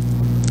 right?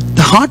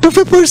 The heart of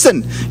a person.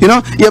 You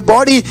know, your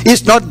body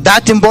is not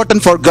that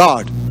important for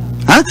God.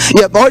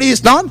 Your body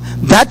is not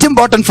that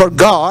important for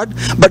God,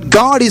 but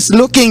God is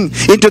looking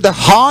into the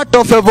heart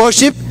of a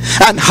worship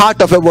and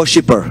heart of a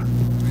worshipper.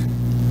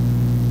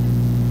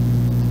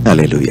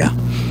 Hallelujah.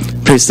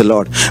 Praise the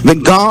Lord. When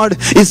God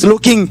is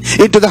looking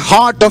into the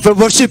heart of a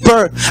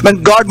worshipper, when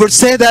God would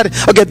say that,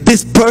 okay,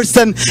 this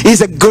person is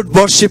a good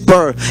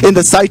worshipper in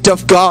the sight of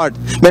God.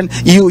 When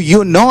you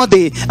know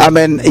the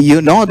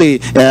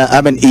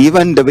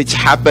event which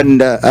happened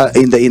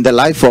in the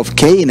life of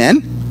Cain and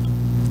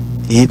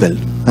Abel.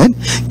 Right?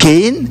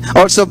 Cain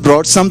also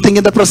brought something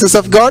in the presence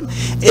of God.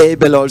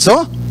 Abel also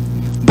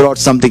brought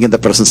something in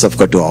the presence of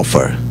God to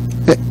offer.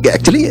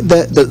 Actually,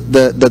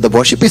 the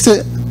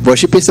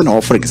worship is an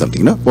offering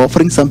something, no?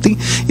 Offering something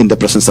in the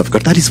presence of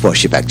God. That is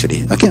worship, actually.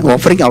 Okay,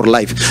 offering our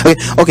life.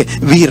 Okay.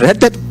 We read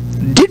that.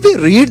 Did we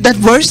read that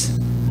verse?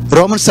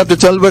 Romans chapter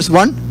 12, verse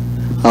 1.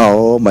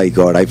 Oh my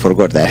God, I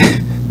forgot that.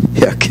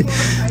 Yeah, okay.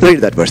 Read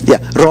that verse.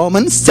 Yeah,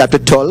 Romans chapter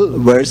 12,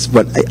 verse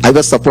 1. I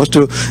was supposed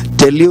to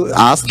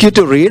ask you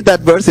to read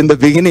that verse in the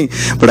beginning,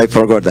 but I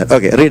forgot that.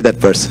 Okay, read that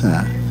verse.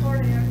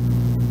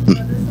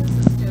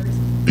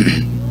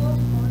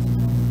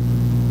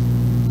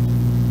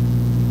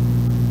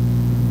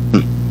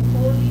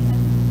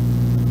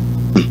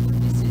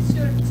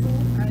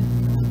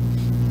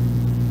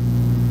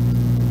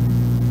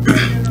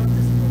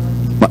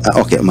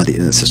 Okay,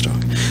 sister.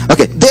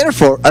 Okay,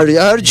 therefore I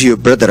urge you,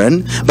 brethren,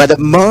 by the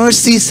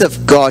mercies of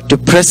God, to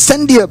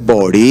present your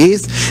bodies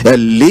a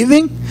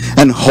living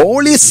and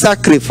holy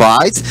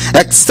sacrifice,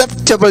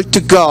 acceptable to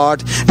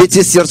God, which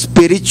is your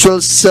spiritual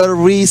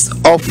service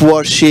of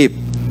worship.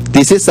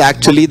 This is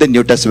actually the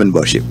New Testament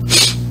worship.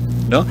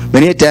 No,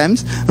 many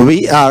times we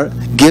are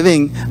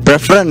giving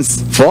preference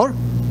for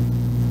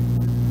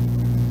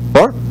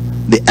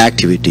the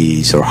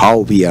activities, or how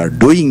we are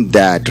doing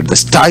that, or the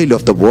style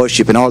of the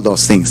worship and all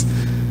those things.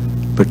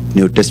 But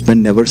New Testament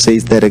never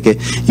says that, okay,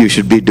 you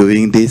should be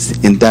doing this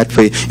in that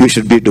way, you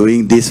should be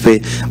doing this way.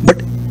 But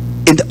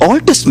in the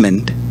Old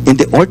Testament,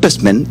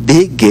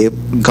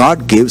 God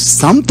gave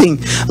something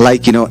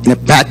like, you know, in a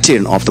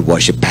pattern of the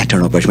worship,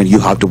 when you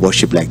have to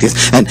worship like this,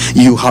 and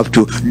you have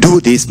to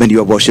do this when you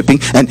are worshiping,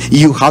 and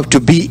you have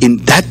to be in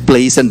that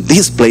place and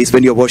this place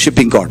when you are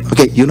worshiping God.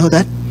 Okay, you know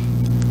that?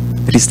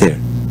 It is there.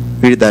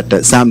 Read that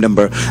Psalm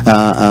number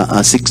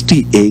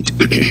 68,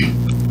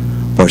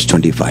 verse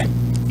 25.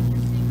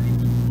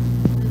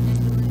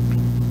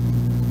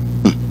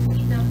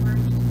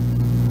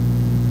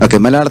 Okay,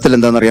 മലയാളത്തിൽ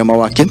എന്താണെന്നറിയാമോ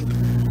വാക്യം?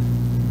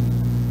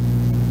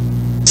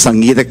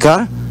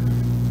 സംഗീതക്കാർ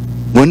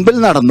മുൻപിൽ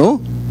നടന്നു,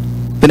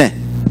 പിന്നെ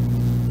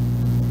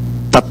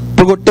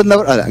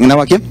തപ്പുകൊട്ടുന്നവർ, അങ്ങനെ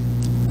വാക്യം.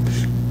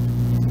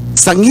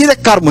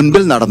 സംഗീതക്കാർ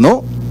മുൻപിൽ നടന്നു,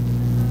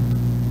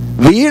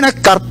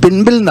 വീണക്കാർ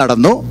പിൻപിൽ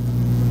നടന്നു,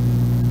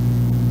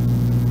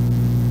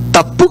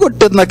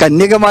 തപ്പുകൊട്ടുന്ന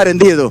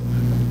കന്യകമാരെന്ത് ചെയ്തു?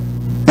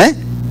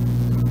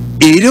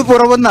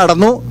 ഇരുപുറവും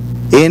നടന്നു.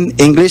 In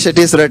English it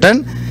is written,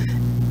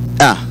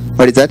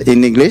 what is that in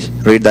English?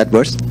 Read that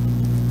verse.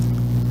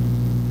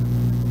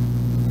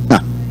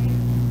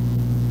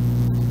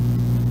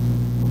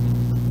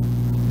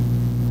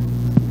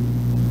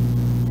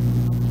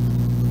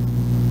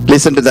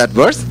 Listen to that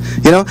verse.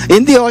 You know,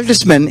 in the Old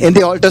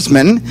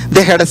Testament,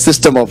 they had a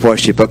system of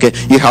worship. Okay,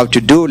 you have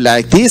to do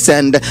like this,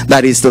 and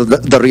that is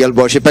the real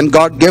worship. And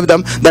God gave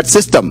them that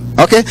system.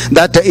 Okay,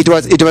 that it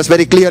was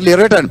very clearly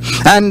written,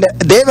 and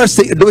they were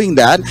doing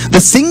that.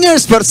 The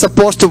singers were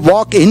supposed to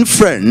walk in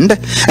front,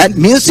 and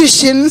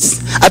musicians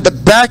at the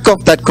back of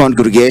that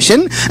congregation,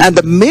 and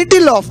the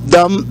middle of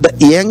them, the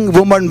young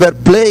women were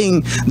playing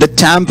the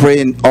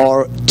tambourine or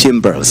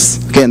timbrels.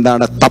 Okay,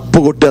 എന്താണ്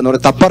തപ്പുകൊട്ട് എന്ന്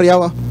പറയുന്നത്?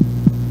 തപ്പറിയാവോ?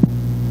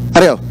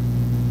 അറിയോ?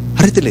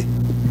 അറിയത്തില്ലേ?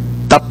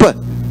 തപ്പ്.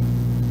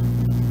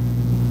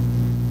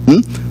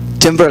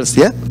 Timbrels,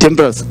 yeah?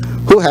 Timbrels.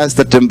 Who has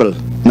the timbrel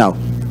now?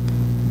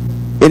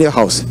 In your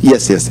house.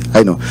 Yes,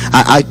 I know.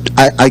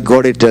 I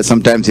got it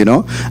sometimes,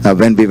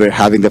 when we were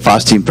having the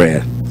fasting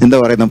prayer. എന്താ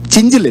പറയുന്നത്,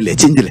 ചിഞ്ചിലല്ലേ,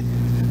 ചിഞ്ചില്,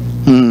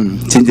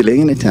 ചിഞ്ചില്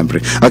ഇങ്ങനെ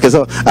temporary. Okay, so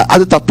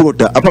അത് തപ്പ്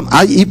കൊട്ടുക. അപ്പം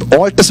ഈ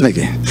old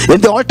testament, in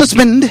the Old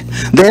Testament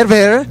there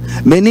were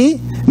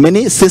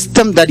many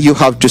system that you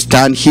have to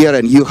stand here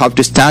and you have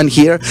to stand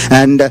here,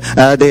 and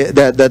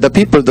the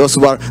people, those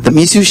who are the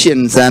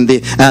musicians and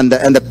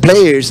the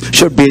players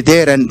should be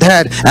there and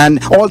there, and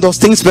all those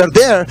things were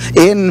there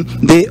in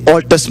the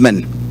Old Testament.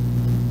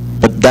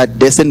 But that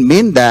doesn't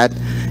mean that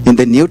in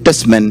the New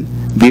Testament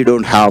we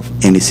don't have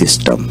any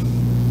system.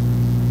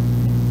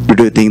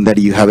 Do you think that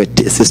you have a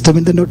system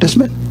in the New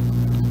Testament?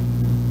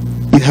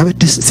 You have a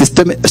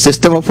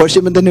system of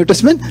worship in the New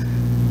Testament?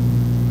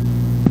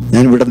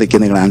 ഞാൻ ഇവിടെ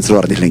നിൽക്കുന്ന നിങ്ങൾ answer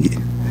പറഞ്ഞില്ലെങ്കിൽ,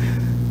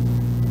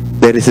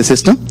 there is a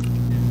system.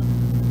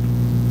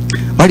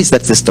 What is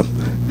that system?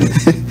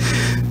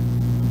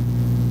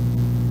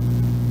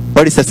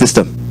 What is that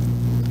system?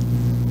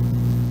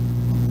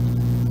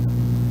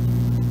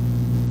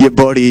 Your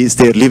body is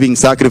there, living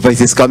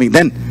sacrifice is coming,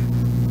 then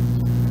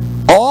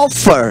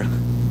offer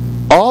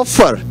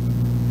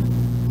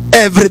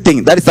everything.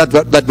 That is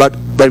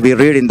that we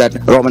read in that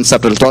Romans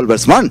chapter 12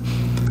 verse 1.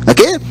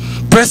 Okay,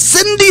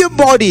 present your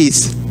bodies.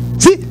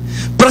 See,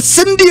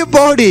 present your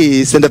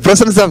bodies in the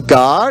presence of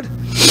God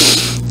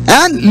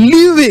and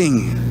living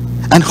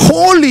and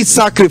holy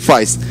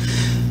sacrifice.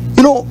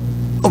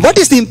 What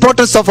is the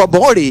importance of our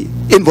body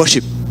in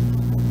worship?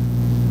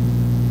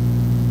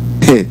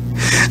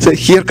 So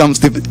here comes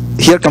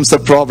the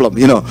problem.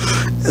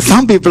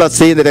 Some people are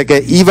saying that,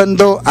 okay, even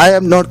though I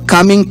am not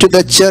coming to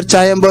the church,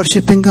 I am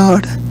worshiping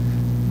God.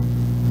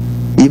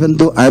 Even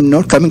though I am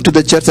not coming to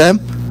the church, I am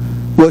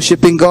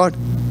worshiping God.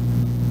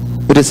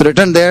 It is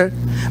written there,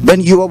 when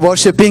you are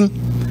worshiping,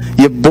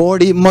 your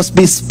body must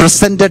be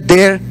presented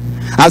there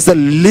as a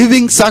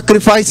living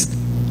sacrifice.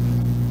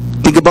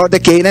 Think about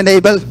the Cain and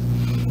Abel.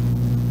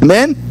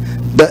 Amen.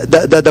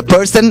 The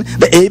person,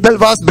 the Abel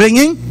was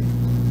bringing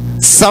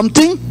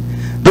something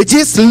which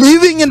is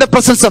living in the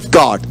presence of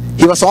God.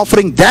 He was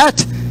offering that.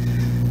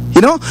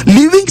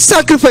 Living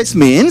sacrifice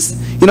means,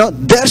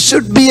 there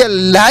should be a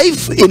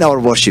life in our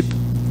worship.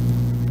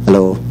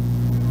 Hello.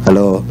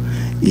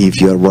 If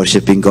you are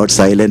worshiping God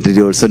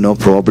silently also, no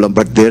problem,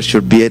 but there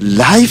should be a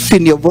life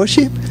in your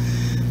worship.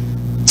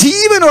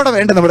 ജീവനോടെ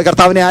വേണ്ട നമ്മുടെ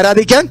കർത്താവിനെ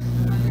ആരാധിക്കാൻ,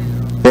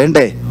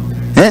 വേണ്ടേ?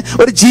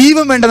 ഒരു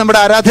ജീവൻ വേണ്ട നമ്മുടെ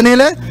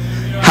ആരാധനയില്.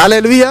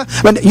 Hallelujah.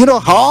 When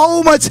how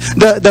much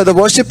the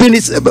worship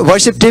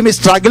team is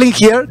struggling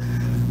here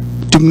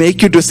to make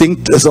you to sing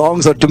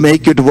songs or to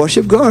make you to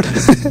worship God.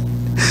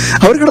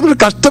 അവർ കിടന്ന്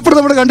കഷ്ടപ്പെട്ട്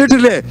നമ്മൾ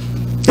കണ്ടിട്ടില്ലേ?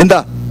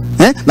 എന്താ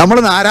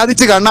നമ്മളൊന്ന്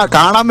ആരാധിച്ച്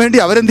കാണാൻ വേണ്ടി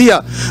അവരെന്ത് ചെയ്യാ,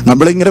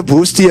 നമ്മളിങ്ങനെ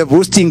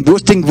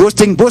boosting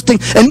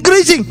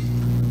encouraging.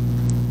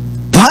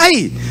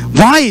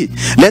 Why?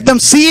 Let them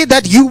see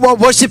that you are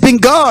worshiping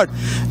God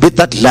with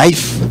that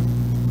life.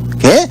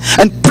 Okay?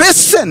 And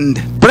present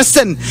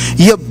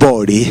your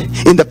body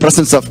in the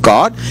presence of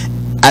God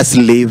as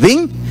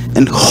living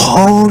and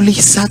holy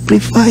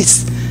sacrifice.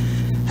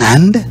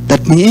 And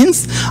that means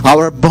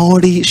our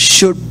body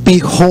should be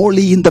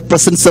holy in the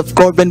presence of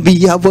God when we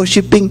are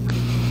worshiping.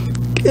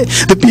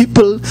 The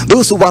people,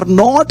 those who are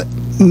not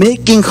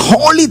making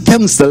holy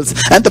themselves,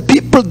 and the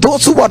people,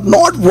 those who are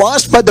not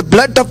washed by the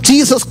blood of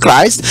Jesus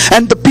Christ,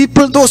 and the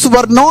people, those who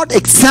are not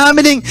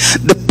examining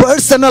the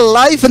personal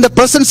life in the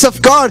presence of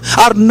God,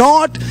 are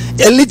not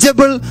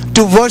eligible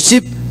to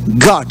worship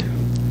God.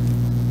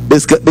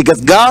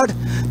 Because God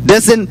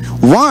doesn't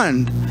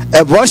want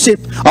a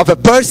worship of a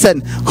person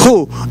who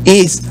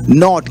is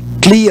not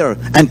clear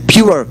and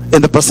pure in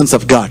the presence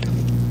of God.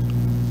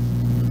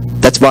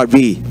 That's what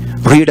we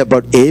read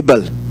about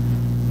Abel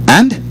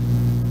and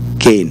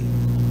Cain.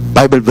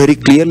 Bible very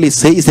clearly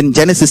says in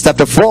Genesis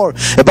chapter 4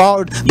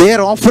 about their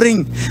offering.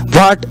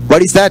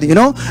 What is that?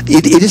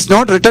 It is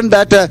not written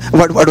that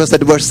what was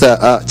that verse,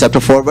 chapter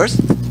 4 verse?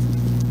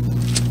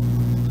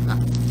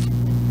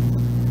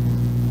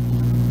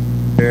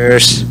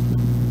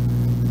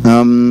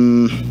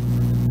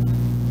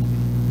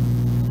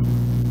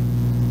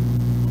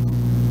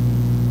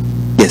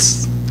 Yes.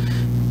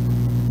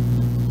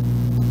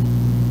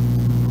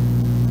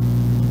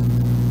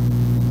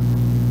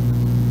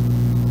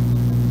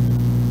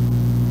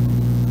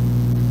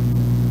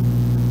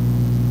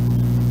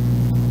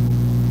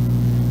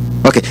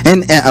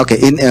 Okay,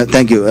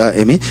 thank you,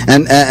 Amy.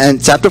 And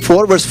chapter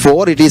 4 verse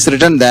 4, it is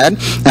written that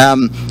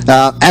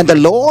and the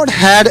Lord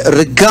had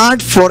regard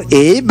for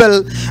Abel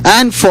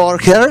and for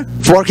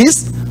his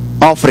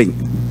offering.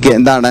 Okay,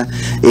 എന്താണ്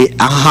ഈ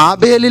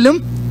ഹാബേലിലും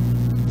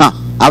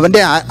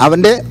അവന്റെ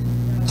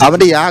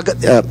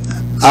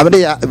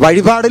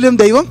വഴിപാടിലും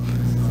ദൈവം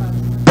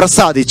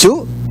പ്രസാദിച്ചു.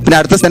 പിന്നെ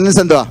അടുത്ത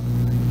sentence എന്തുവാ?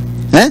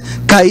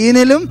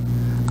 കയീനിലും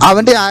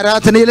അവന്റെ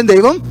ആരാധനയിലും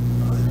ദൈവം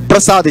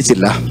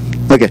പ്രസാദിച്ചില്ല.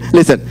 Okay,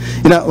 listen.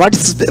 What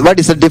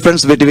is the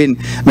difference between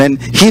when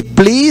he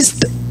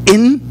pleased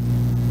in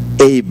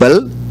Abel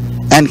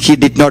and he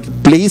did not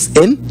please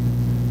in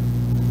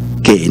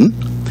Cain?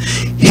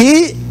 He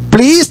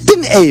pleased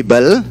in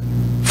Abel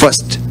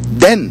first.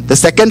 Then the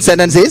second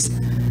sentence is,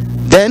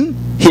 then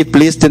he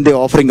pleased in the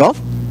offering of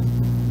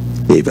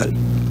evil.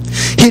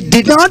 He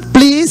did not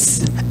please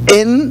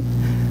in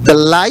the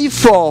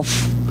life of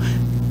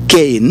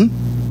Cain.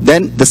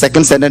 Then the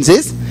second sentence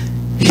is,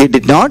 he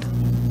did not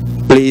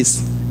please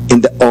in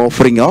the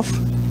offering of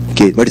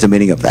Cain. What is the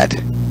meaning of that?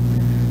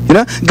 You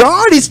know,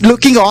 God is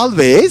looking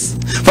always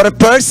for a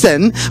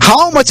person,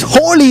 how much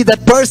holy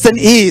that person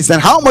is,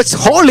 and how much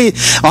holy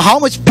or how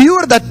much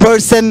pure that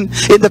person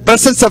in the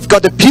presence of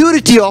God, the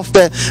purity of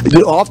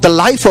the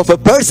life of a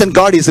person.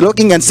 God is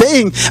looking and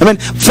saying, I mean,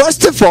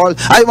 first of all,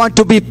 I want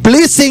to be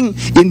pleasing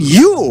in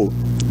you,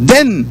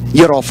 then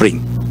your offering.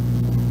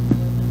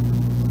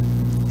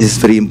 This is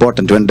very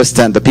important to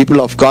understand, the people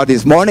of God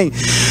this morning,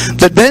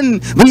 that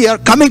when we are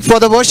coming for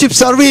the worship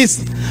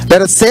service,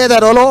 let us say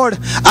that, oh Lord,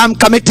 I'm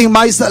committing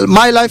my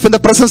life in the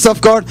presence of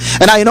God,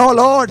 and I know,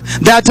 Lord,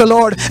 that, oh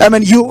Lord, I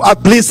mean, you are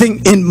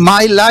pleasing in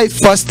my life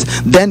first,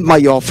 then my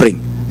offering.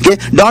 Okay,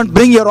 don't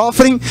bring your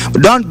offering,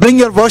 don't bring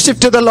your worship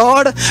to the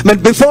Lord, I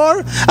mean,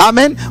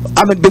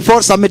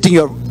 before submitting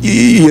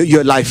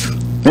your life.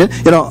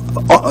 You know,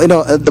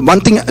 the one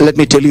thing, let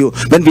me tell you,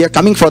 when we are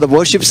coming for the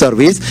worship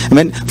service, I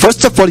mean,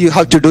 first of all, you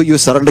have to do, you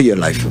surrender your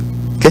life.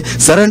 Okay,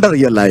 surrender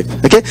your life.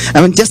 Okay,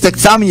 I mean, just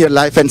examine your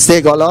life and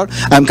say, oh Lord,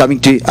 I'm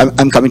coming to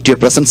your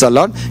presence, oh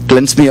Lord.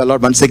 Cleanse me, oh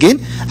Lord, once again.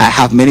 I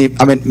have made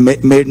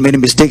many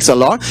mistakes, oh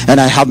Lord,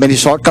 and I have many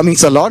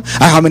shortcomings, oh Lord.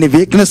 I have many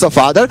weaknesses, oh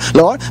Father,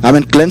 Lord. I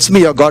mean, cleanse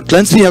me, oh God,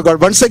 cleanse me, oh God,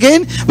 once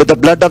again with the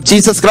blood of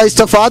Jesus Christ,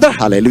 oh Father.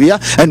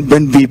 Hallelujah. And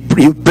when you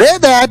pray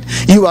that,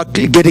 you are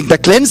getting the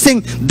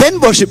cleansing,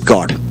 then worship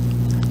God.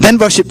 Then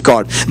worship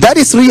God. That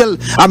is real,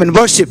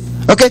 worship.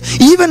 Okay,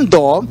 even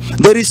though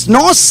there is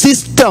no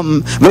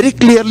system very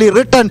clearly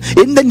written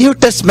in the New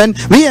Testament,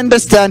 we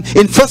understand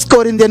in 1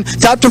 Corinthians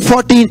chapter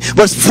 14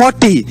 verse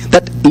 40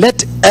 that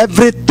let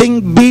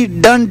everything be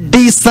done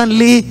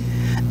decently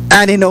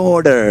and in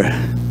order.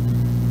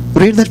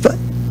 Read that.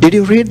 Did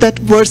you read that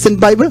verse in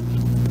Bible?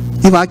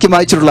 ഈ വാക്യം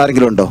വായിച്ചിട്ടുള്ള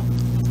ആരെങ്കിലും ഉണ്ടോ?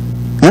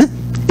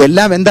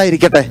 എല്ലാം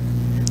എന്തായിരിക്കട്ടെ?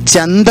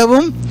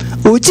 ചന്തവും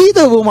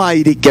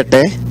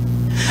ഉചിതവുമായിരിക്കട്ടെ.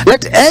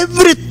 Let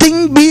everything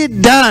be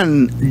done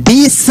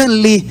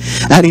decently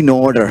and in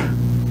order.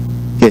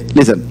 Okay,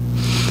 listen.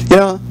 You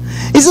know,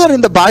 is there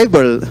in the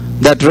Bible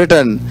that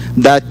written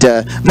that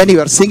when you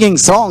are singing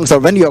songs or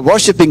when you are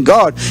worshiping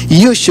God,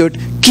 you should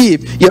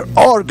keep your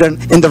organ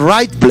in the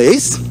right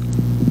place,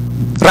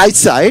 right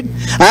side,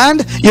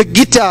 and your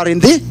guitar in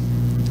the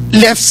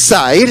left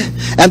side,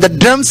 and the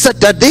drum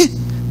set at the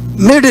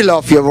middle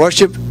of your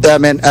worship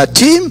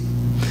team,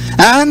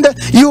 and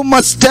you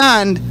must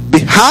stand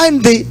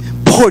behind the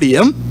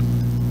podium?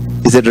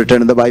 Is it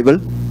written in the Bible?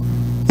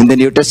 In the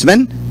New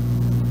Testament?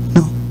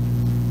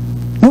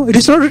 No, it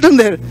is not written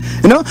there.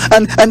 You know,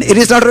 and it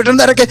is not written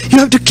there. Okay, you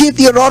have to keep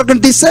your organ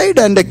this side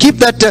and keep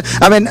that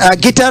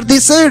guitar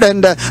this side,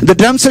 and the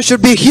drums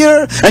should be here,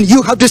 and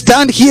you have to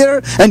stand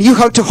here, and you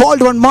have to hold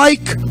one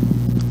mic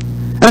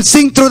and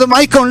sing through the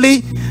mic only.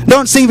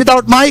 Don't sing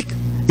without mic.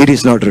 It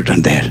is not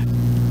written there.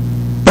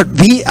 But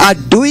we are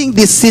doing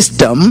this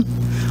system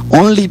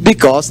only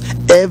because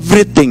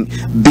everything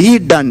be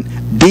done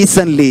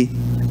decently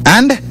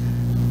and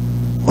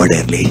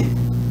orderly.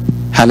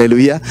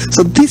 Hallelujah.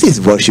 So this is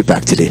worship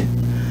actually.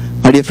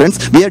 My dear friends,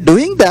 we are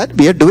doing that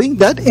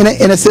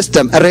in a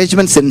system,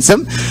 arrangement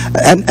system,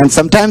 and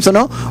sometimes, you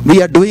know,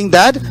 we are doing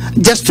that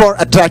just for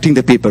attracting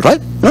the people,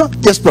 right? No,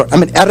 just for,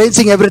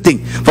 arranging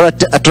everything for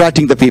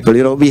attracting the people.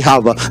 You know, we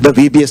have the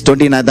VBS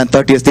 29th and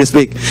 30th this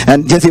week,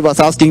 and Jesse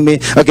was asking me,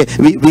 okay,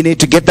 we need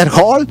to get that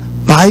hall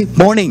by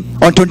morning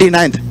on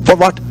 29th. For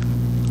what?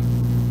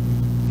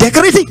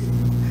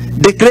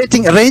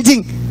 Decorating,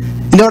 arranging,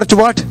 in order to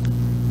what?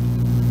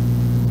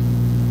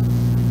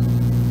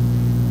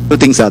 Two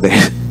things are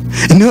there.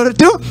 In order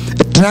to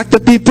attract the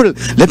people,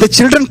 let the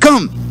children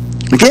come.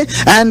 Okay,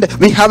 and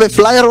we have a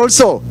flyer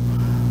also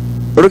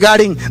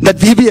regarding that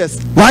VBS.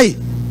 Why?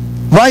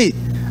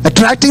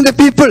 Attracting the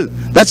people.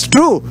 That's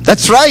true.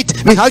 That's right.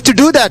 We have to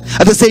do that.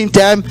 At the same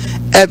time,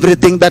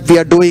 everything that we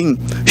are doing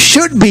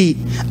should be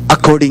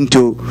according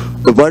to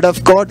the Word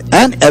of God,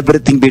 and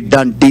everything be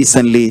done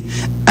decently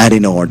and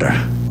in order.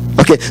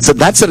 Okay, so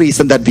that's the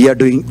reason that we are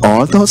doing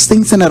all those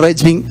things and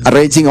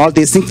arranging all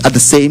these things. At the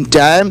same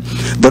time,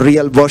 the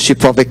real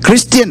worship of a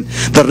Christian,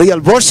 the real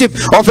worship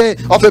of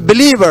a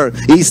believer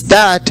is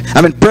that,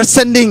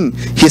 presenting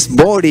his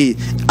body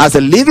as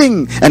a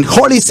living and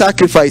holy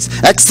sacrifice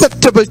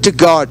acceptable to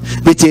God,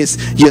 which is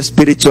your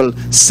spiritual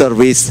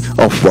service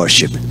of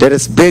worship. Let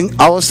us bring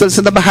ourselves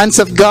in the hands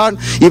of God,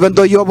 even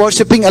though you are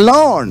worshiping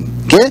alone.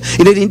 Okay,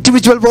 in an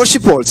individual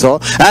worship also,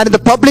 and in the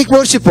public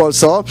worship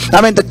also,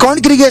 the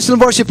congregational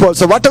worship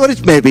also, whatever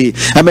it may be,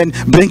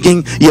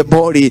 bringing your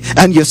body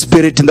and your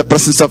spirit in the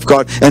presence of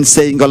God and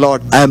saying, oh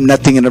Lord, I am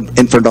nothing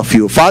in front of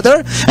you,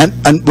 Father,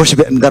 and worship.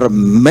 And there are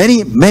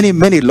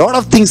many, lot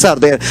of things are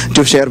there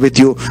to share with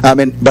you,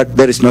 but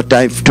there is no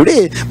time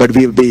today, but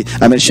we will be,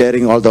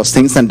 sharing all those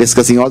things and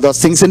discussing all those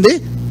things in the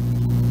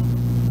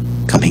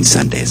coming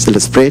Sundays. So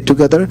let's pray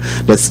together.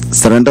 Let's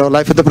surrender our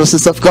life in the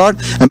presence of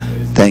God.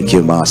 Thank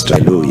you, Master.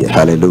 Hallelujah.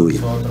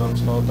 Hallelujah.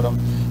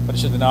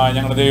 പരിശുദ്ധനായ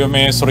ഞങ്ങളുടെ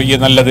ദൈവമേ, സ്വർഗീയ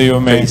നല്ല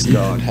ദൈവമേ,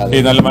 ഈ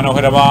നല്ല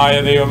മനോഹരമായ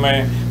ദൈവമേ,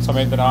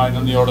 സമയത്തിനായ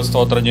നന്ദിയോടെ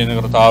സ്തോത്രം ചെയ്യുന്ന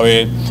കർത്താവേ,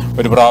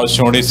 ഒരു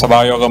പ്രാവശ്യം കൂടി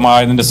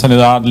സഭായോഗമായ നിന്റെ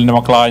സന്നിധാനത്തിന്റെ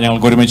മക്കളായ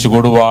ഞങ്ങൾക്ക് ഒരുമിച്ച്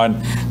കൂടുവാൻ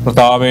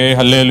കർത്താവേ,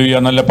 ഹല്ലേലൂയ,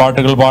 നല്ല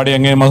പാട്ടുകൾ പാടി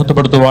അങ്ങേ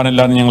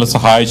മഹത്വപ്പെടുത്തുവാനെല്ലാം ഞങ്ങൾ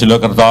സഹായിച്ചല്ലോ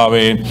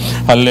കർത്താവേ.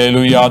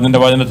 ഹല്ലേലൂയ,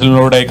 നിന്റെ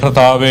വചനത്തിലൂടെ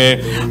കർത്താവേ,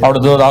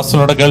 അവിടുത്തെ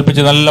ദാസനോട്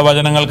കേൾപ്പിച്ച നല്ല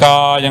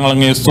വചനങ്ങൾക്കായി ഞങ്ങൾ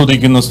അങ്ങേ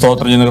സ്തുതിക്കുന്നു,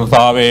 സ്തോത്രം ചെയ്യുന്ന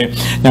കർത്താവേ.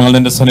 ഞങ്ങൾ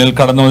നിന്റെ സന്നിധിയിൽ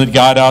കടന്നു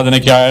വന്നിരിക്കുക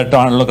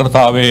ആരാധനയ്ക്കായിട്ടാണല്ലോ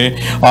കർത്താവേ.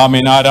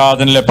 ആമീൻ.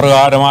 ആരാധനയിലെ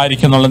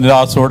പ്രകാരമായിരിക്കുന്നുള്ള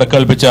ദാസനോട്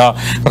കേൾപ്പിച്ച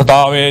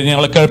കർത്താവേ,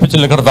 ഞങ്ങൾ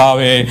കേൾപ്പിച്ചില്ല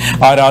കർത്താവേ.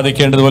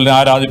 ആരാധിക്കേണ്ടതുപോലെ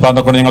ആരാധിപ്പാൻ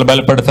കൊണ്ട് ഞങ്ങൾ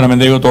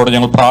ബലപ്പെടുത്തണമെന്ന് ദൈവത്തോട്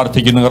ഞങ്ങൾ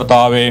പ്രാർത്ഥിക്കുന്നു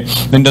കർത്താവേ.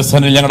 നിന്റെ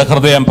സന്നിധിയിൽ ഞങ്ങളുടെ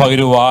ഹൃദയം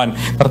പകരുവാൻ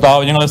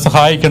കർത്താവ് ഞങ്ങളെ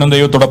സഹായിക്കണം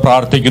ദൈവത്തോടെ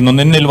പ്രാർത്ഥിക്കുന്നു.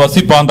 നിന്നിൽ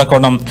വസിപ്പാൻ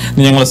തക്കണം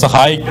ഞങ്ങളെ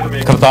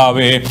സഹായിക്കണമേ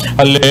കർത്താവേ.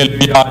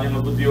 ഹല്ലേലൂയ.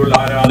 ഞങ്ങൾ ബുദ്ധിയുള്ള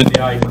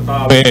ആരാധനയായി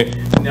കർത്താവേ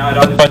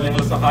ആരാധിപ്പാൻ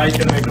ഞങ്ങൾ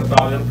സഹായിക്കണമേ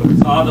കർത്താവ്. ഞങ്ങൾക്ക്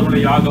പ്രസാദമുള്ള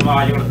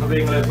യാഗമായി ഞങ്ങളുടെ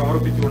ഹൃദയങ്ങളെ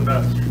സമർപ്പിച്ചുകൊണ്ട്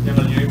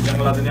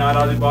ഞങ്ങൾ അതിനെ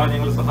ആരാധിപ്പാൻ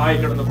ഞങ്ങൾ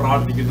സഹായിക്കണമെന്ന്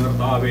പ്രാർത്ഥിക്കുന്നു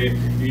കർത്താവേ.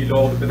 ഈ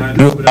ലോകത്തിന്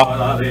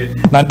അനുഗ്രഹിക്കാതെ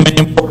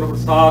നന്മയും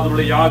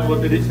പ്രസാദമുള്ള യാഗം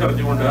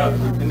തിരിച്ചറിഞ്ഞുകൊണ്ട്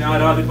നിന്നെ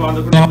ആരാധിപ്പാൻ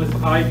ഞങ്ങളെ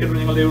സഹായിക്കണം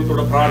ഞങ്ങൾ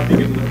ദൈവത്തോടെ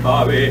പ്രാർത്ഥിക്കുന്നു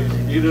കർത്താവേ.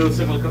 ഈ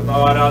ദിവസങ്ങൾ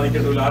കർത്താവ്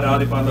ആരാധിക്കേണ്ടതിൽ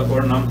ആരാധിപ്പാൻ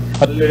കൊള്ളണം.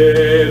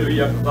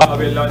 ഹല്ലേലൂയ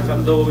കർത്താവേ, എല്ലാം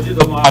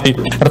ചന്തോചിതമായി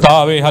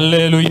കർത്താവേ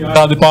ഹല്ലേലൂയ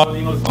ആരാധിപ്പാൻ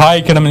നിങ്ങൾ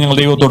സഹായിക്കണം ഞങ്ങൾ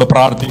ദൈവത്തോട്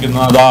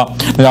പ്രാർത്ഥിക്കുന്നതാ.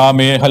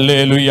 രാമേ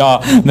ഹല്ലേലൂയ.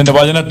 നിന്റെ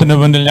വചനത്തിന്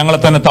മുന്നിൽ ഞങ്ങളെ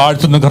തന്നെ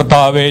താഴ്ത്തുന്നു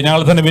കർത്താവേ,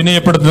 ഞങ്ങളെ തന്നെ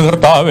വിനയപ്പെടുത്തുന്നു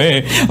കർത്താവേ.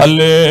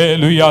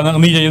 ഹല്ലേലൂയ.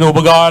 നീ ചെയ്ത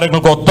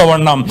ഉപകാരങ്ങൾക്ക്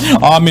ഒത്തവണ്ണം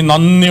ആമീൻ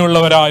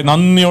നന്ദിയുള്ളവരായി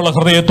നന്ദിയുള്ള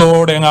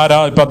ഹൃദയത്തോടെ ഞങ്ങൾ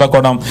ആരാധിപ്പാൻ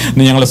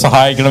നീ ഞങ്ങളെ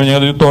സഹായിക്കണം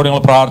ഞങ്ങൾ ദൈവത്തോടെ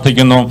ഞങ്ങൾ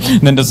പ്രാർത്ഥിക്കുന്നു.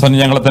 നിന്റെ സന്നി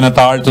ഞങ്ങളെ തന്നെ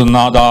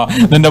താഴ്ത്തുന്നാതാ,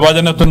 നിന്റെ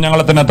വചനത്തിൽ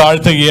ഞങ്ങളെ തന്നെ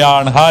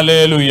താഴ്ത്തുകയാണ്.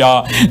 ഹല്ലേലൂയ.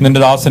 നിന്റെ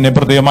ദാസനെ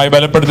പ്രത്യേകമായി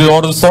ബലപ്പെടുത്തി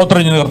ഓർത്ത്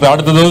സ്തോത്രം ചെയ്യുന്ന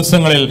അടുത്ത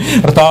ദിവസങ്ങളിൽ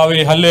കർത്താവേ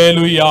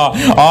ഹല്ലേലൂയ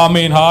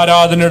ആമീൻ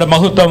ആരാധനയുടെ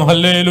മഹത്വം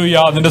ഹല്ലേലൂയ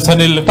നിന്റെ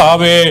സന്നിധിയിൽ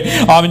കർത്താവേ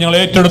ആമീൻ ഞങ്ങൾ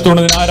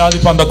ഏറ്റെടുത്തുകൊണ്ട്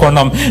ആരാധിപ്പാൻ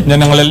തക്കവണ്ണം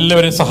ഞങ്ങൾ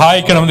എല്ലാവരെയും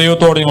സഹായിക്കണം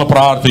ദൈവത്തോട് ഞങ്ങൾ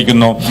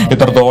പ്രാർത്ഥിക്കുന്നു.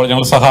 ഇത്രത്തോളം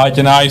ഞങ്ങൾ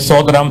സഹായിച്ചതിനായി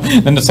സ്തോത്രം.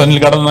 നിന്റെ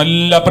സന്നിധിയിൽ കടന്ന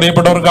എല്ലാ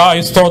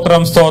പ്രിയപ്പെട്ടവർക്കായി സ്തോത്രം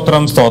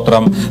സ്തോത്രം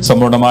സ്തോത്രം.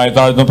 സമ്പൂർണ്ണമായി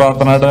താഴ്ന്ന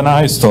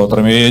പ്രാർത്ഥനയുടേതിനായി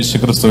സ്തോത്രം. യേശു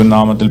ക്രിസ്തുവിൻ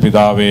നാമത്തിൽ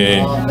പിതാവേ,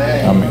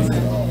 ആമേൻ.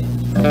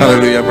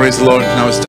 Hallelujah. Praise the Lord. Now